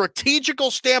 from a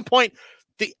strategical standpoint,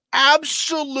 the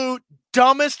absolute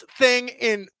dumbest thing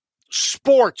in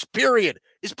sports, period,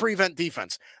 is prevent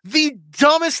defense. The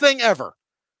dumbest thing ever.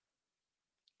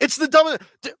 It's the dumbest.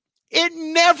 It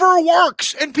never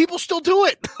works, and people still do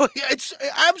it. It's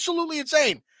absolutely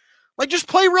insane. Like, just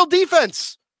play real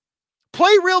defense.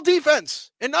 Play real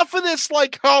defense. Enough of this, we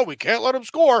can't let them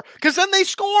score, because then they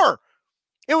score.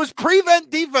 It was prevent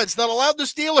defense that allowed the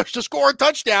Steelers to score a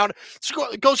touchdown,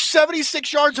 go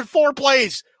 76 yards in 4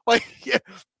 plays.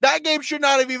 That game should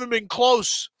not have even been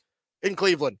close in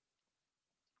Cleveland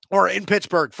or in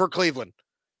Pittsburgh for Cleveland.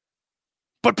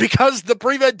 But because the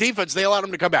prevent defense, they allowed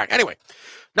them to come back. Anyway,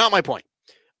 not my point.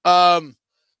 I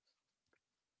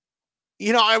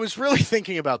was really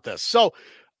thinking about this.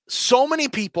 So many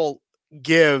people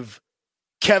give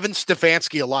Kevin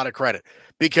Stefanski a lot of credit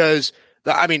because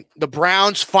the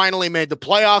Browns finally made the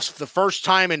playoffs for the first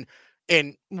time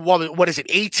in what is it,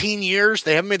 18 years?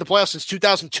 They haven't made the playoffs since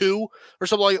 2002 or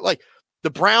something like.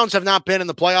 The Browns have not been in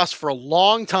the playoffs for a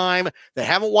long time. They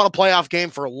haven't won a playoff game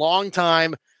for a long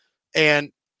time.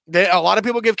 And a lot of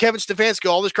people give Kevin Stefanski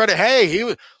all this credit.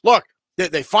 Hey,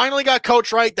 they finally got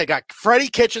coach right. They got Freddie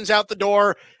Kitchens out the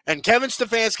door, and Kevin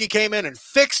Stefanski came in and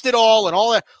fixed it all and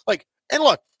all that. And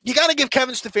look, you got to give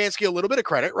Kevin Stefanski a little bit of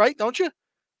credit, right? Don't you?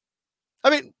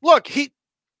 Look, he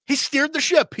steered the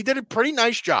ship. He did a pretty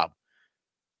nice job,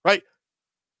 right?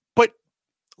 But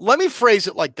let me phrase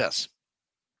it like this.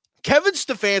 Kevin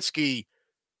Stefanski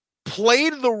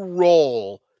played the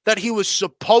role that he was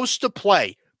supposed to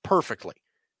play perfectly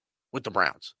with the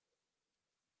Browns.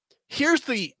 Here's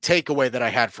the takeaway that I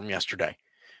had from yesterday.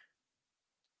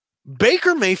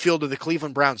 Baker Mayfield of the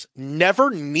Cleveland Browns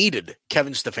never needed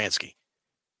Kevin Stefanski.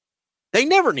 They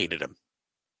never needed him.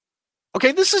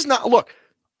 Okay, this was not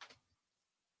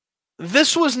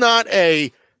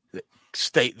a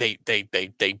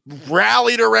they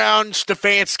rallied around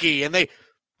Stefanski, and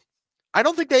I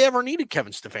don't think they ever needed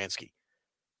Kevin Stefanski.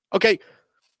 Okay,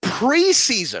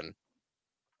 preseason,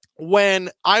 when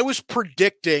I was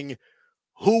predicting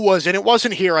who was, and it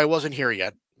wasn't here, I wasn't here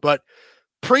yet, but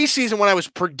preseason when I was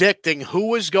predicting who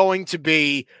was going to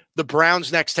be the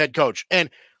Browns' next head coach, and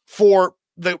for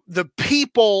the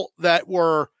people that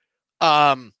were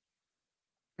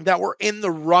in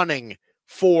the running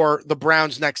for the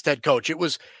Browns' next head coach, it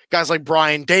was guys like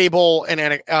Brian Daboll and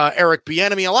Eric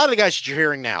Bieniemy, a lot of the guys that you're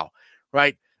hearing now,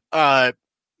 right? I'm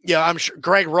sure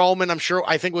Greg Roman,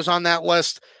 I think was on that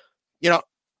list.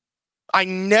 I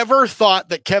never thought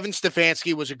that Kevin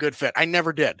Stefanski was a good fit. I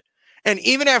never did. And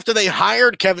even after they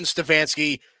hired Kevin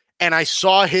Stefanski and I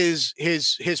saw his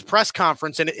press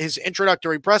conference and his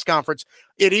introductory press conference,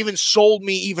 it even sold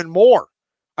me even more.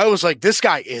 I was like, this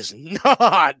guy is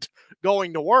not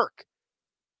going to work.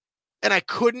 And I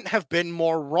couldn't have been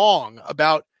more wrong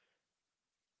about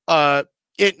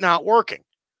it not working.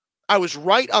 I was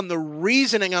right on the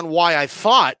reasoning on why I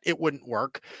thought it wouldn't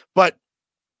work, but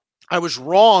I was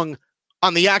wrong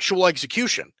on the actual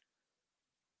execution.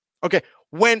 Okay,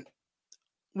 when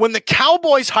the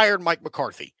Cowboys hired Mike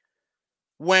McCarthy,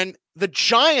 when the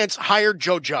Giants hired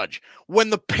Joe Judge, when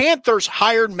the Panthers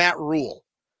hired Matt Rule,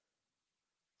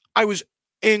 I was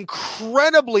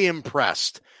incredibly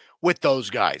impressed with those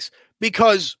guys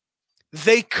because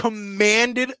they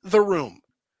commanded the room.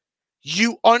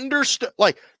 You understood,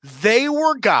 they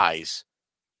were guys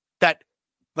that,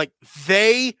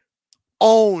 they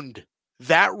owned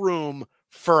that room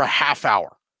for a half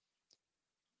hour.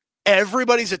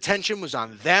 Everybody's attention was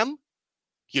on them.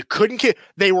 You couldn't get,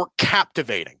 they were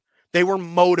captivating. They were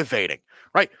motivating,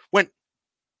 right? When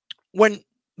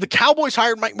the Cowboys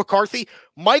hired Mike McCarthy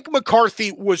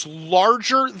was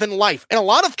larger than life. And a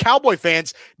lot of Cowboy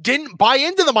fans didn't buy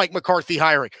into the Mike McCarthy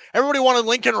hiring. Everybody wanted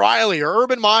Lincoln Riley or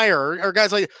Urban Meyer or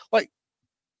guys like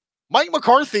Mike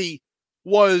McCarthy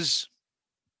was,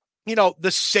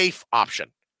 the safe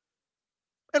option.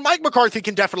 And Mike McCarthy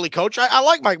can definitely coach. I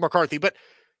like Mike McCarthy, but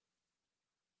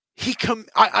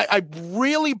I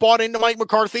really bought into Mike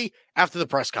McCarthy after the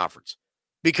press conference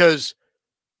because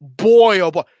boy,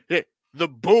 oh boy, the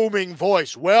booming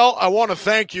voice. Well, I want to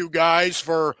thank you guys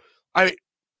for,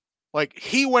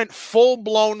 he went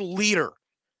full-blown leader.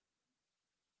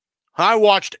 I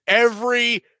watched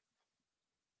every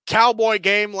Cowboy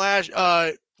game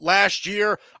last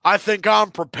year. I think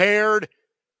I'm prepared.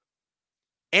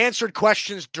 Answered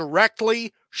questions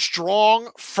directly, strong,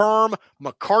 firm.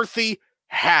 McCarthy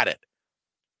had it.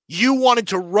 You wanted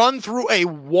to run through a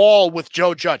wall with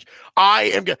Joe Judge.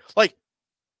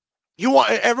 You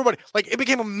want everybody, it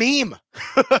became a meme.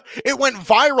 It went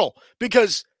viral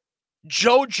because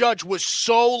Joe Judge was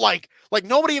so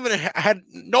nobody even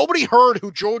nobody heard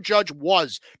who Joe Judge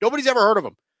was. Nobody's ever heard of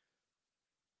him.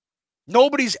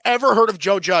 Nobody's ever heard of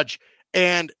Joe Judge.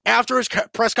 And after his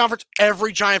press conference,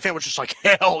 every Giant fan was just like,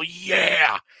 hell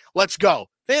yeah, let's go.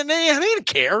 They didn't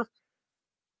care.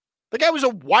 The guy was a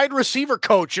wide receiver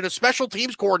coach and a special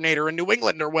teams coordinator in New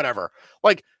England or whatever.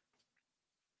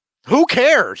 Who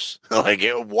cares?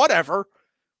 Whatever.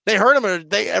 They heard him and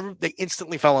they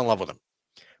instantly fell in love with him.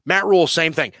 Matt Rule,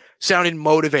 same thing. Sounded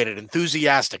motivated,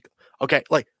 enthusiastic. Okay,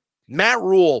 Matt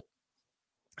Rule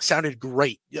sounded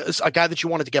great. A guy that you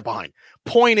wanted to get behind.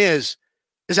 Point is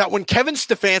that when Kevin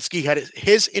Stefanski had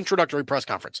his introductory press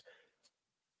conference,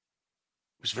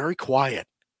 it was very quiet.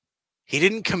 He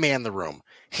didn't command the room.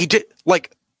 He did,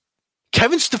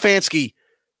 Kevin Stefanski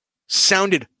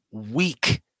sounded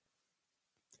weak.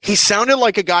 He sounded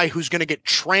like a guy who's going to get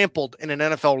trampled in an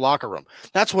NFL locker room.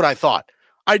 That's what I thought.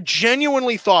 I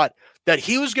genuinely thought that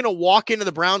he was going to walk into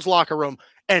the Browns locker room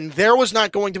and there was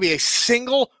not going to be a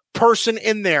single person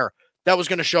in there that was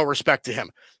going to show respect to him.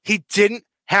 He didn't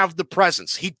have the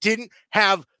presence. He didn't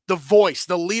have the voice,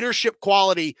 the leadership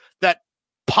quality that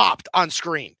popped on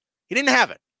screen. He didn't have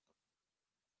it.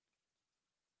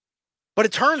 But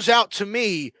it turns out to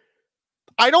me,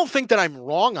 I don't think that I'm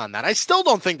wrong on that. I still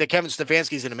don't think that Kevin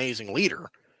Stefanski is an amazing leader.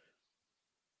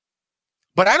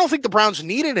 But I don't think the Browns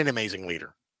needed an amazing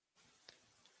leader.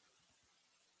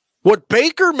 What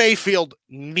Baker Mayfield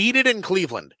needed in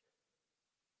Cleveland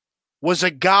was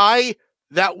a guy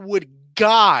that would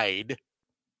guide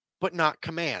but not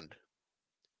command.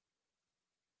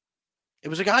 It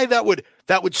was a guy that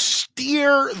would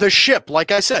steer the ship.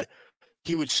 Like I said,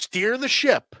 he would steer the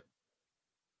ship,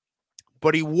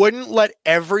 but he wouldn't let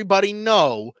everybody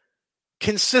know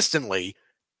consistently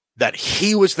that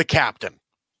he was the captain.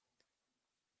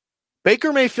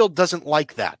 Baker Mayfield doesn't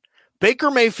like that.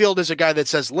 Baker Mayfield is a guy that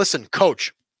says, listen,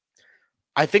 coach,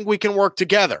 I think we can work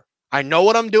together. I know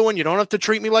what I'm doing. You don't have to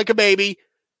treat me like a baby.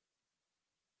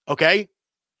 Okay?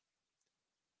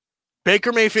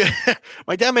 Baker Mayfield,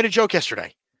 my dad made a joke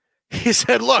yesterday. He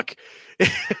said, look,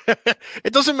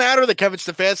 it doesn't matter that Kevin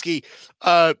Stefanski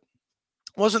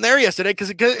wasn't there yesterday because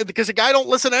the guy don't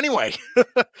listen anyway.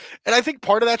 And I think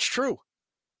part of that's true.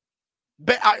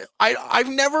 I've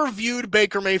never viewed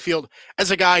Baker Mayfield as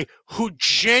a guy who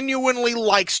genuinely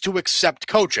likes to accept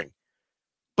coaching,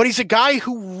 but he's a guy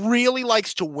who really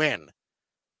likes to win.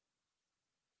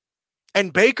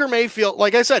 And Baker Mayfield,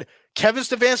 like I said, Kevin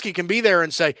Stefanski can be there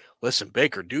and say, listen,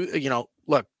 Baker,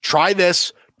 look, try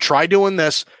this, try doing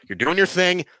this. You're doing your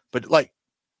thing. But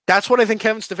that's what I think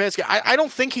Kevin Stefanski, I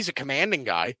don't think he's a commanding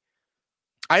guy.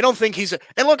 I don't think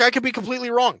and look, I could be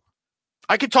completely wrong.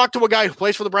 I could talk to a guy who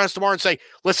plays for the Browns tomorrow and say,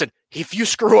 listen, if you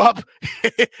screw up,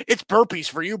 it's burpees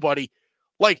for you, buddy.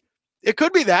 It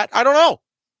could be that. I don't know.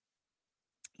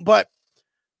 But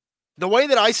the way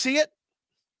that I see it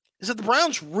is that the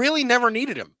Browns really never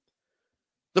needed him.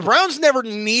 The Browns never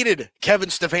needed Kevin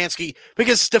Stefanski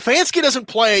because Stefanski doesn't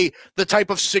play the type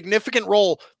of significant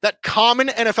role that common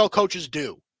NFL coaches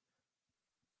do.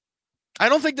 I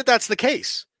don't think that that's the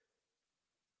case.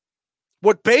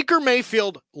 What Baker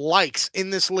Mayfield likes in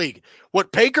this league,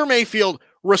 what Baker Mayfield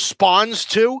responds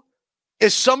to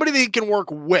is somebody that he can work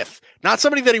with, not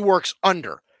somebody that he works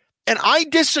under. And I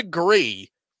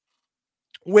disagree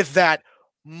with that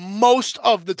most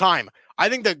of the time. I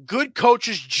think that good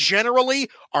coaches generally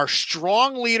are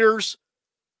strong leaders.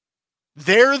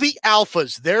 They're the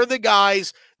alphas. They're the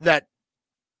guys that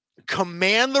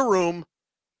command the room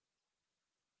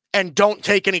and don't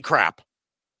take any crap.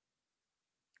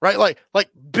 Right? Like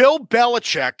Bill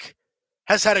Belichick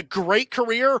has had a great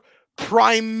career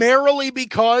primarily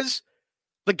because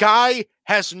the guy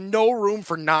has no room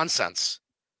for nonsense.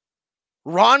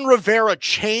 Ron Rivera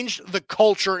changed the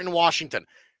culture in Washington.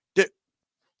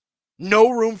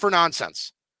 No room for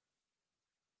nonsense.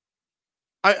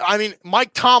 I mean,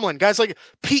 Mike Tomlin, guys like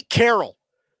Pete Carroll,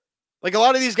 like a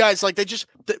lot of these guys, like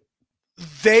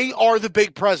they are the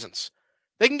big presence.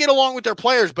 They can get along with their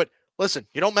players, but listen,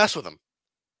 you don't mess with them.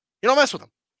 You don't mess with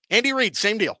them. Andy Reid,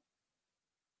 same deal.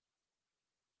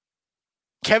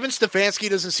 Kevin Stefanski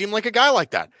doesn't seem like a guy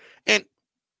like that. And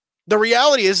the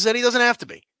reality is that he doesn't have to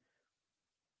be.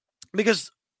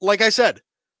 Because, like I said,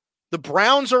 the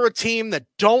Browns are a team that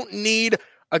don't need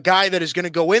a guy that is going to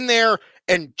go in there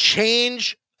and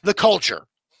change the culture.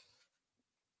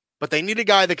 But they need a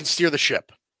guy that can steer the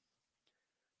ship.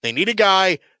 They need a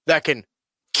guy that can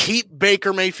keep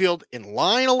Baker Mayfield in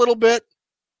line a little bit,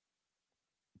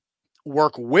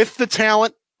 work with the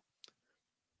talent,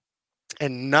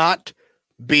 and not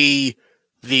be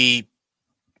the,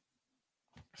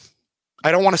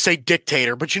 I don't want to say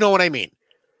dictator, but you know what I mean.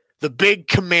 The big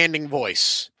commanding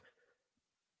voice.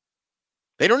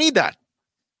 They don't need that.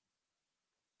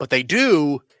 But they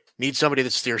do need somebody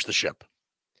that steers the ship.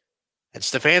 And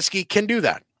Stefanski can do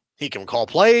that. He can call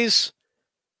plays.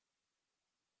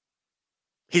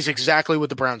 He's exactly what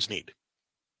the Browns need.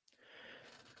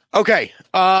 Okay.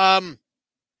 So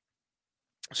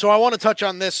I want to touch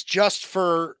on this just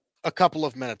for a couple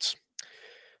of minutes.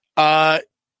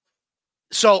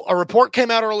 So a report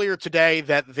came out earlier today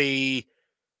that the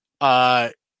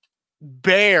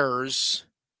Bears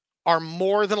are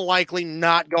more than likely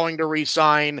not going to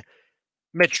re-sign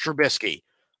Mitch Trubisky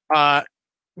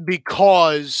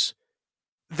because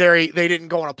they didn't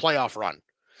go on a playoff run.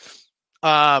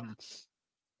 I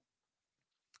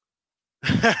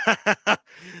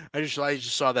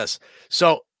just saw this.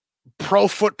 So Pro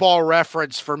Football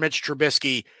Reference for Mitch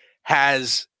Trubisky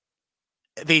has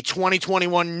the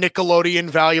 2021 Nickelodeon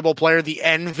Valuable Player, the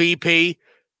MVP.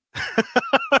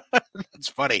 That's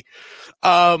funny.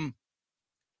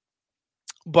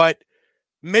 But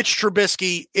Mitch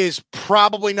Trubisky is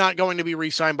probably not going to be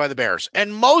re-signed by the Bears.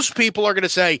 And most people are going to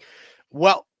say,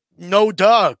 well, no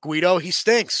duh, Guido, he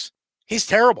stinks. He's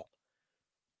terrible.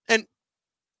 And,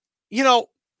 you know,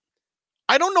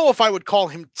 I don't know if I would call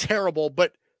him terrible,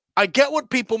 but I get what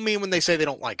people mean when they say they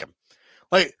don't like him.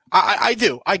 Like, I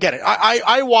do. I get it.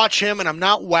 I watch him, and I'm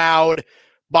not wowed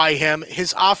by him.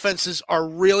 His offenses are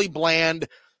really bland.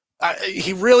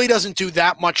 He really doesn't do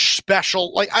that much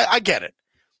special. Like, I get it.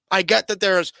 I get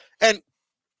that and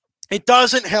it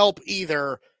doesn't help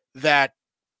either that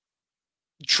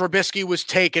Trubisky was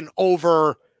taken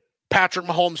over Patrick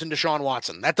Mahomes and Deshaun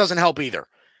Watson. That doesn't help either.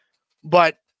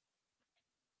 But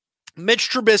Mitch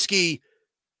Trubisky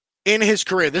in his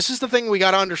career, this is the thing we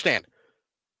got to understand.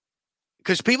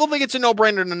 Because people think it's a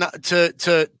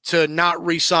no-brainer to not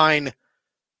re-sign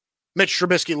Mitch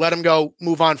Trubisky, let him go,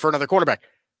 move on for another quarterback.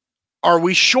 Are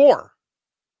we sure?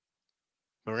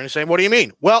 We're going to say, what do you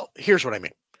mean? Well, here's what I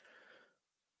mean.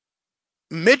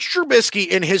 Mitch Trubisky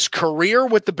in his career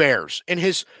with the Bears, in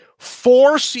his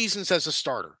 4 seasons as a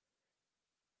starter,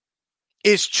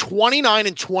 is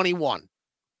 29-21.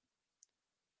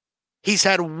 He's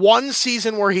had 1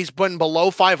 season where he's been below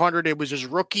 500. It was his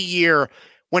rookie year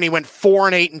when he went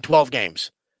 4-8 in 12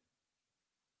 games.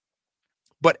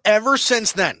 But ever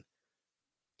since then,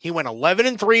 he went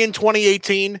 11-3 in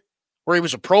 2018, where he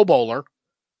was a Pro Bowler.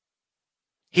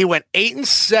 He went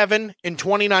 8-7 in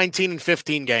 2019 in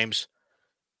 15 games.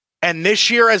 And this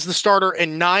year as the starter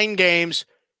in 9 games,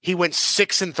 he went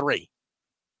 6-3.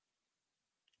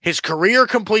 His career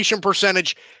completion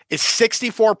percentage is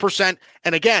 64%.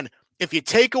 And again, if you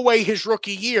take away his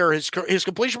rookie year, his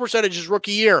completion percentage his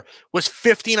rookie year was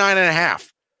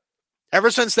 59.5.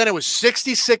 Ever since then, it was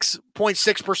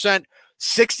 66.6%,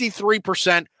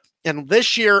 63%. And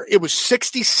this year, it was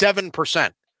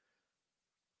 67%.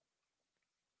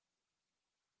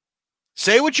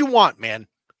 Say what you want, man.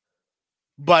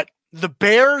 But the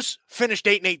Bears finished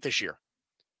 8-8 this year.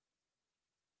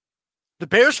 The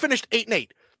Bears finished 8-8.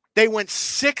 They went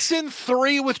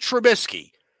 6-3 with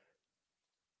Trubisky.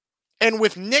 And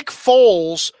with Nick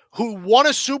Foles, who won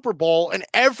a Super Bowl and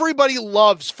everybody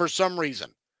loves for some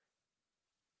reason.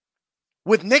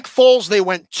 With Nick Foles, they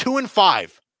went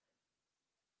 2-5.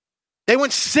 They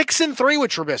went 6-3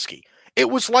 with Trubisky. It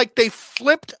was like they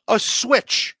flipped a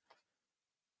switch.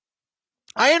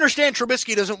 I understand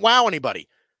Trubisky doesn't wow anybody,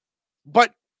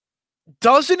 but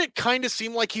doesn't it kind of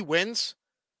seem like he wins?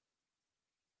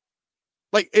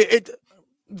 Like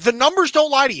the numbers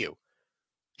don't lie to you.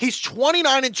 He's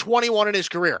 29-21 in his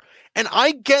career. And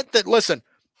I get that, listen,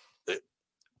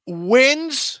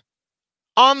 wins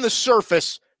on the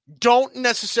surface don't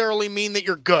necessarily mean that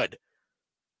you're good.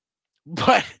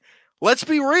 But let's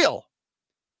be real.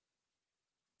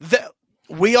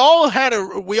 We all have,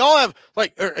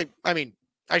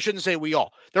 I shouldn't say we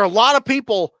all. There are a lot of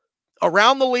people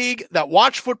around the league that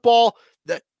watch football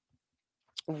that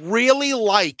really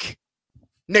like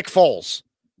Nick Foles.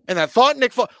 And that thought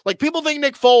people think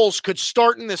Nick Foles could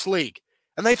start in this league.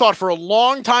 And they thought for a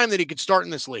long time that he could start in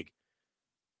this league.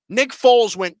 Nick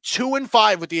Foles went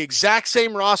 2-5 with the exact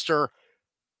same roster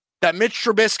that Mitch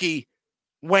Trubisky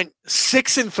went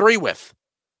 6-3 with.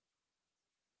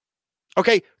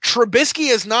 Okay, Trubisky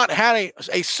has not had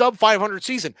a sub 500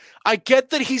 season. I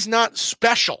get that he's not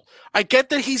special. I get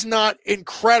that he's not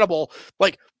incredible.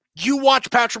 Like, you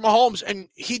watch Patrick Mahomes and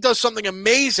he does something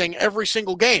amazing every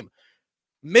single game.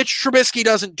 Mitch Trubisky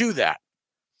doesn't do that.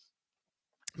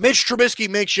 Mitch Trubisky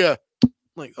makes you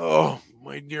like, oh,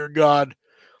 my dear God.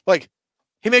 Like,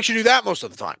 he makes you do that most of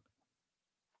the time.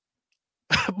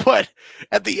 But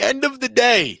at the end of the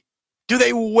day, do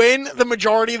they win the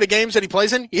majority of the games that he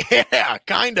plays in? Yeah,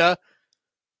 kind of.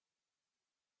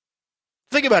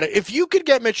 Think about it. If you could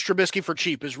get Mitch Trubisky for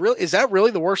cheap, is that really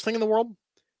the worst thing in the world?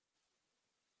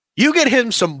 You get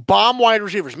him some bomb wide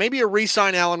receivers. Maybe you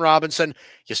re-sign Allen Robinson.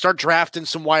 You start drafting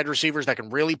some wide receivers that can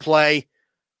really play.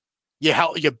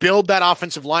 You build that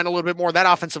offensive line a little bit more.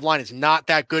 That offensive line is not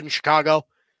that good in Chicago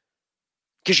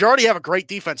because you already have a great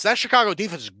defense. That Chicago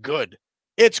defense is good.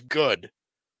 It's good.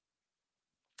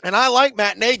 And I like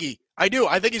Matt Nagy. I do.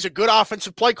 I think he's a good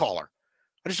offensive play caller.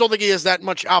 I just don't think he has that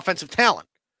much offensive talent.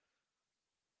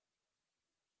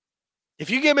 If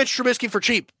you get Mitch Trubisky for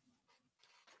cheap,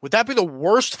 would that be the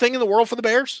worst thing in the world for the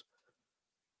Bears?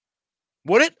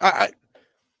 Would it?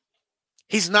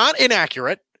 He's not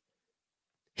inaccurate.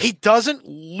 He doesn't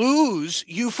lose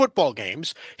you football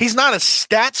games. He's not a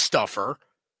stat stuffer.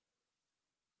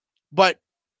 But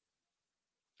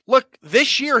look,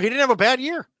 this year, he didn't have a bad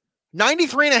year.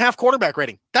 93.5 quarterback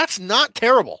rating. That's not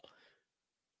terrible.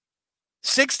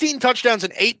 16 touchdowns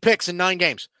and 8 picks in 9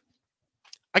 games.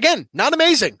 Again, not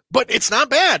amazing, but it's not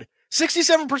bad.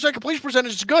 67% completion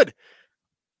percentage is good.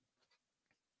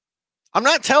 I'm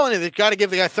not telling you that you got to give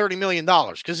the guy $30 million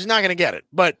because he's not going to get it.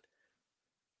 But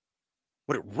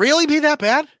would it really be that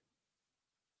bad?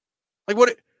 Like,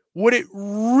 would it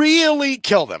really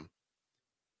kill them?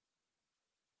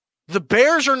 The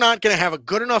Bears are not going to have a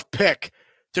good enough pick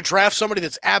to draft somebody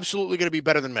that's absolutely going to be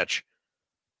better than Mitch.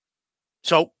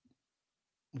 So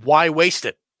why waste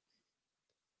it?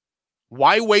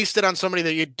 Why waste it on somebody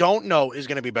that you don't know is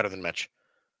going to be better than Mitch?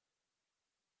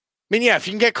 I mean, yeah, if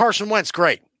you can get Carson Wentz,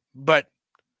 great. But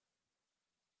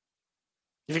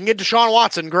if you can get Deshaun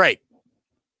Watson, great.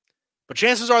 But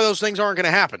chances are those things aren't going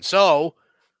to happen. So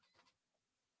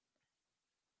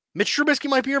Mitch Trubisky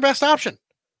might be your best option.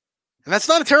 And that's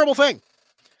not a terrible thing.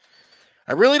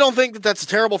 I really don't think that that's a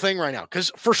terrible thing right now.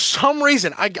 Because for some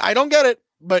reason, I don't get it,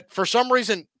 but for some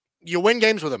reason, you win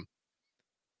games with him.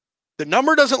 The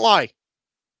number doesn't lie.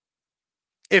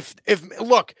 If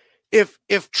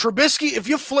Trubisky, if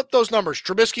you flip those numbers,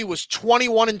 Trubisky was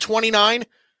 21-29.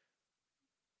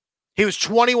 He was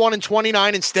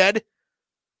 21-29 instead.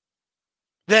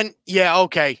 Then, yeah,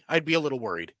 okay, I'd be a little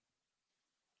worried.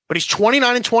 But he's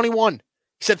 29-21.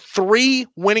 He's had 3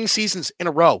 winning seasons in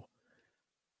a row.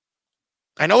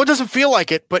 I know it doesn't feel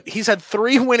like it, but he's had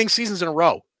 3 winning seasons in a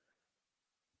row.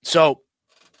 So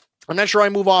I'm not sure I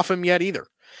move off him yet either.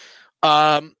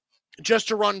 Just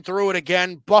to run through it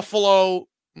again, Buffalo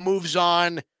moves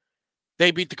on.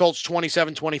 They beat the Colts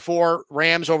 27-24.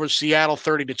 Rams over Seattle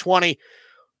 30-20.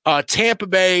 Tampa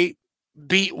Bay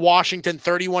beat Washington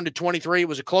 31-23. It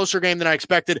was a closer game than I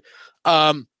expected.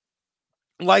 Than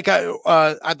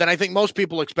I think most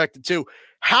people expected too.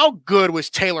 How good was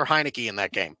Taylor Heineke in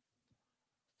that game?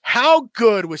 How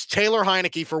good was Taylor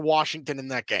Heineke for Washington in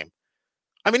that game?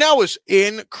 I mean, that was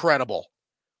incredible.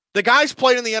 The guy's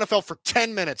played in the NFL for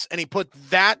 10 minutes, and he put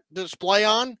that display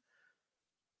on.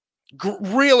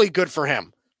 Really good for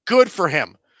him. Good for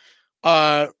him.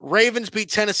 Ravens beat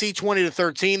Tennessee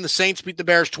 20-13. The Saints beat the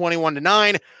Bears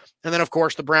 21-9. And then, of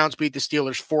course, the Browns beat the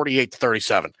Steelers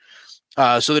 48-37.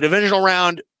 So the divisional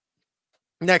round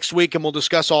next week, and we'll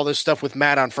discuss all this stuff with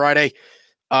Matt on Friday.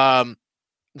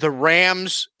 The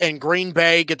Rams and Green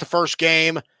Bay get the first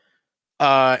game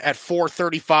at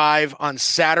 4:35 on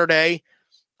Saturday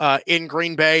in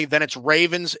Green Bay. Then it's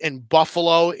Ravens and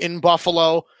Buffalo in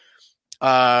Buffalo.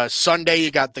 Sunday,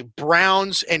 you got the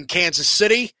Browns and Kansas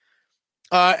City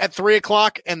at 3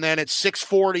 o'clock. And then at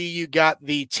 6:40, you got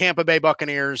the Tampa Bay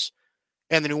Buccaneers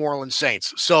and the New Orleans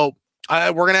Saints. So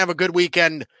we're going to have a good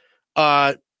weekend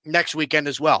next weekend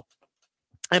as well.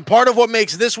 And part of what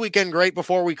makes this weekend great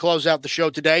before we close out the show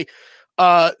today,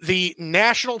 the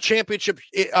national championship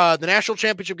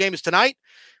game is tonight.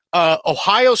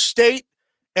 Ohio State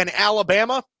and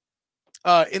Alabama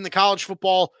in the college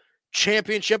football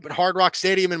championship at Hard Rock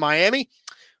Stadium in Miami.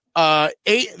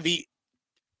 The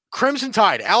Crimson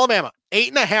Tide, Alabama,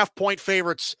 8.5-point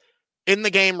favorites in the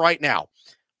game right now.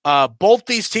 Both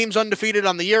these teams undefeated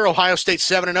on the year. Ohio State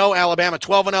 7-0, Alabama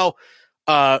 12-0.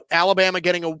 Alabama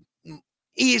getting an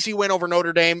easy win over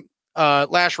Notre Dame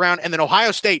last round, and then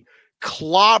Ohio State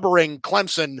clobbering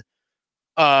Clemson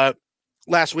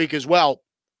last week as well.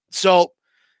 So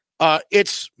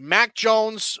it's Mac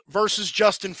Jones versus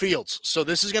Justin Fields. So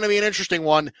this is going to be an interesting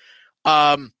one.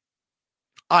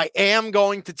 I am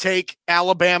going to take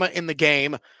Alabama in the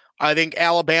game. I think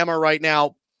Alabama right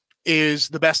now is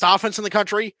the best offense in the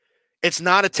country. It's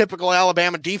not a typical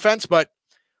Alabama defense, but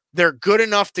they're good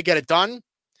enough to get it done.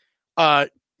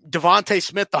 Devontae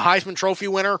Smith, the Heisman Trophy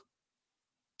winner,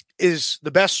 is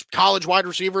the best college wide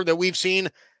receiver that we've seen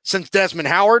since Desmond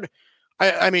Howard.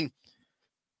 I mean,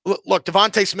 look,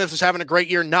 Devontae Smith is having a great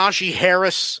year. Najee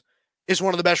Harris is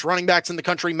one of the best running backs in the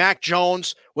country. Mac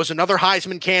Jones was another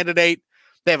Heisman candidate.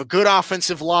 They have a good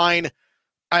offensive line.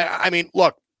 I mean,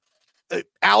 look,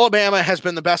 Alabama has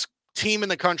been the best team in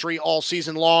the country all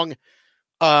season long.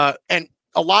 And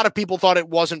a lot of people thought it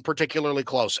wasn't particularly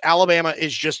close. Alabama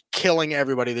is just killing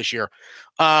everybody this year.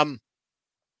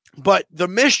 But the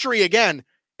mystery, again,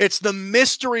 it's the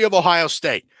mystery of Ohio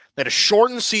State. That a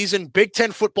shortened season, Big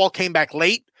Ten football came back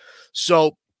late.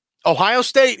 So Ohio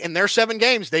State, in their 7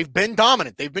 games, they've been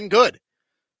dominant. They've been good.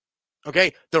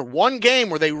 Okay, the one game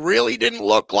where they really didn't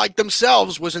look like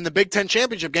themselves was in the Big Ten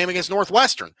championship game against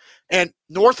Northwestern. And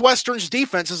Northwestern's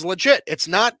defense is legit. It's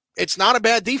not a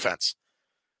bad defense.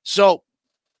 So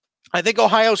I think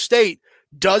Ohio State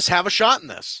does have a shot in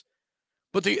this.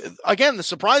 But the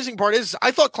surprising part is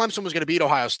I thought Clemson was going to beat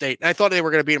Ohio State, and I thought they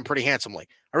were going to beat them pretty handsomely.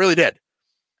 I really did.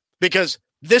 Because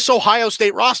this Ohio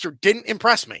State roster didn't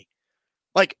impress me.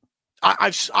 Like,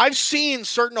 I've seen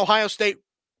certain Ohio State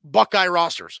Buckeye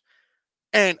rosters,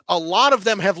 and a lot of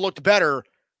them have looked better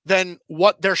than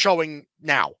what they're showing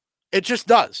now. It just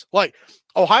does. Like,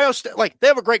 Ohio State, like, they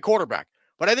have a great quarterback,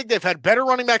 but I think they've had better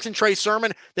running backs than Trey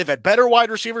Sermon. They've had better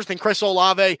wide receivers than Chris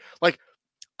Olave. Like,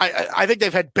 I think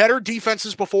they've had better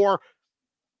defenses before.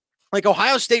 Like,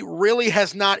 Ohio State really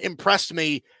has not impressed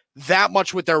me that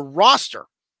much with their roster.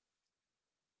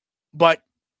 But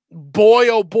boy,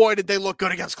 oh boy, did they look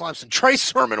good against Clemson. Trey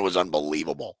Sermon was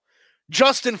unbelievable.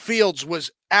 Justin Fields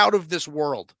was out of this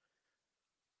world.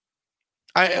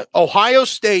 Ohio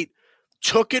State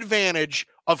took advantage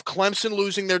of Clemson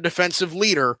losing their defensive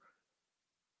leader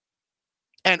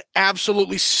and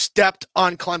absolutely stepped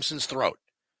on Clemson's throat.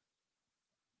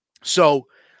 So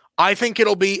I think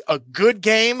it'll be a good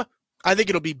game. I think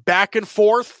it'll be back and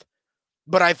forth.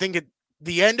 But I think at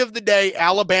the end of the day,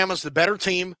 Alabama's the better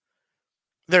team.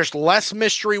 There's less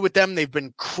mystery with them. They've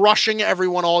been crushing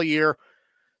everyone all year.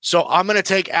 So I'm going to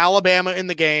take Alabama in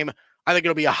the game. I think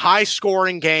it'll be a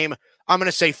high-scoring game. I'm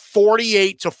going to say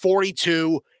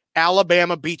 48-42.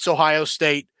 Alabama beats Ohio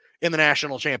State in the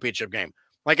national championship game.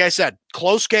 Like I said,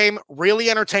 close game, really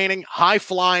entertaining,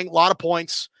 high-flying, a lot of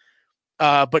points.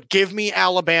 But give me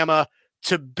Alabama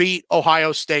to beat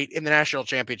Ohio State in the national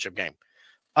championship game.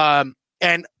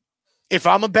 And if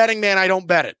I'm a betting man, I don't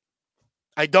bet it.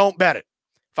 I don't bet it.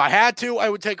 If I had to, I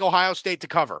would take Ohio State to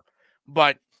cover.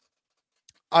 But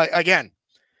again,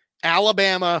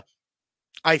 Alabama,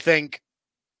 I think,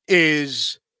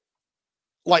 is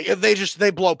like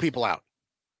they blow people out.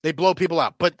 They blow people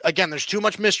out. But again, there's too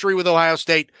much mystery with Ohio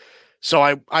State, so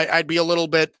I'd be a little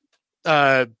bit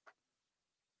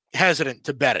hesitant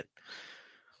to bet it.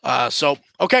 So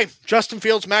okay, Justin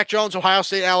Fields, Mac Jones, Ohio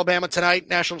State, Alabama tonight,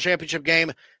 national championship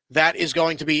game. That is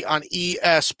going to be on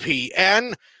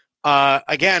ESPN.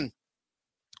 Again,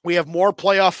 we have more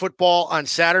playoff football on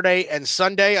Saturday and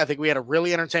Sunday. I think we had a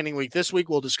really entertaining week this week.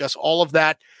 We'll discuss all of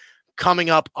that coming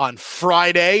up on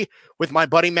Friday with my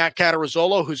buddy Matt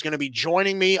Catarazzolo, who's going to be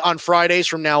joining me on Fridays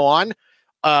from now on.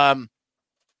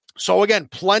 So again,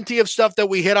 plenty of stuff that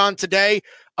we hit on today.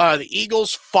 The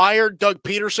Eagles fired Doug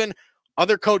Peterson.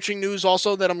 Other coaching news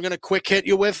also that I'm going to quick hit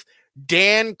you with.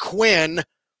 Dan Quinn,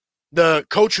 the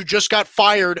coach who just got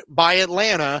fired by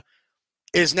Atlanta,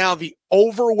 is now the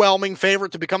overwhelming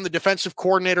favorite to become the defensive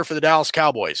coordinator for the Dallas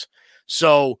Cowboys.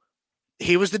 So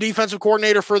he was the defensive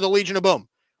coordinator for the Legion of Boom.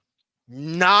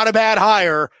 Not a bad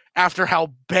hire after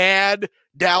how bad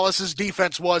Dallas's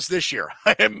defense was this year.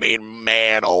 I mean,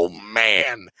 man, oh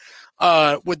man.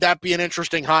 would that be an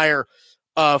interesting hire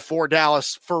for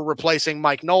Dallas for replacing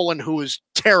Mike Nolan, who is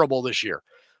terrible this year?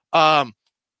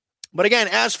 But again,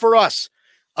 as for us,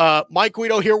 Mike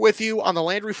Guido here with you on the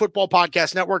Landry Football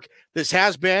Podcast Network. This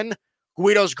has been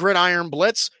Guido's Gridiron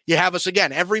Blitz. You have us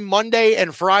again every Monday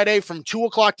and Friday from 2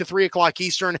 o'clock to 3 o'clock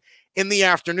Eastern in the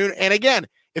afternoon. And again,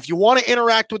 if you want to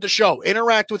interact with the show,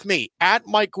 interact with me at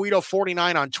Mike Guido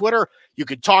 49 on Twitter. You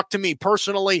could talk to me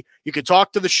personally. You could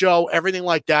talk to the show, everything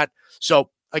like that. So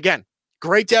again,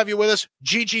 great to have you with us.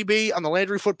 GGB on the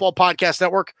Landry Football Podcast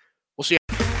Network. We'll see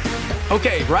you.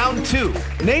 Okay, round 2.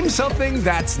 Name something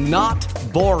that's not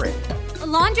boring. A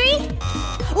laundry?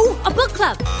 Ooh, a book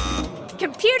club.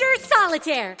 Computer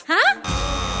solitaire, huh?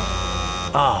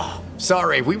 Ah,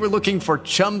 sorry, we were looking for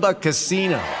Chumba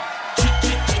Casino.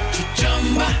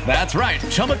 That's right.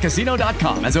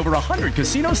 ChumbaCasino.com has over 100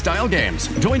 casino-style games.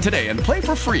 Join today and play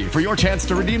for free for your chance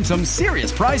to redeem some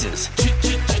serious prizes.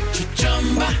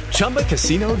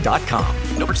 ChumbaCasino.com.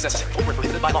 No purchase necessary. Void where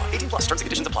prohibited by law. 18+ terms and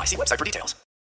conditions apply. See website for details.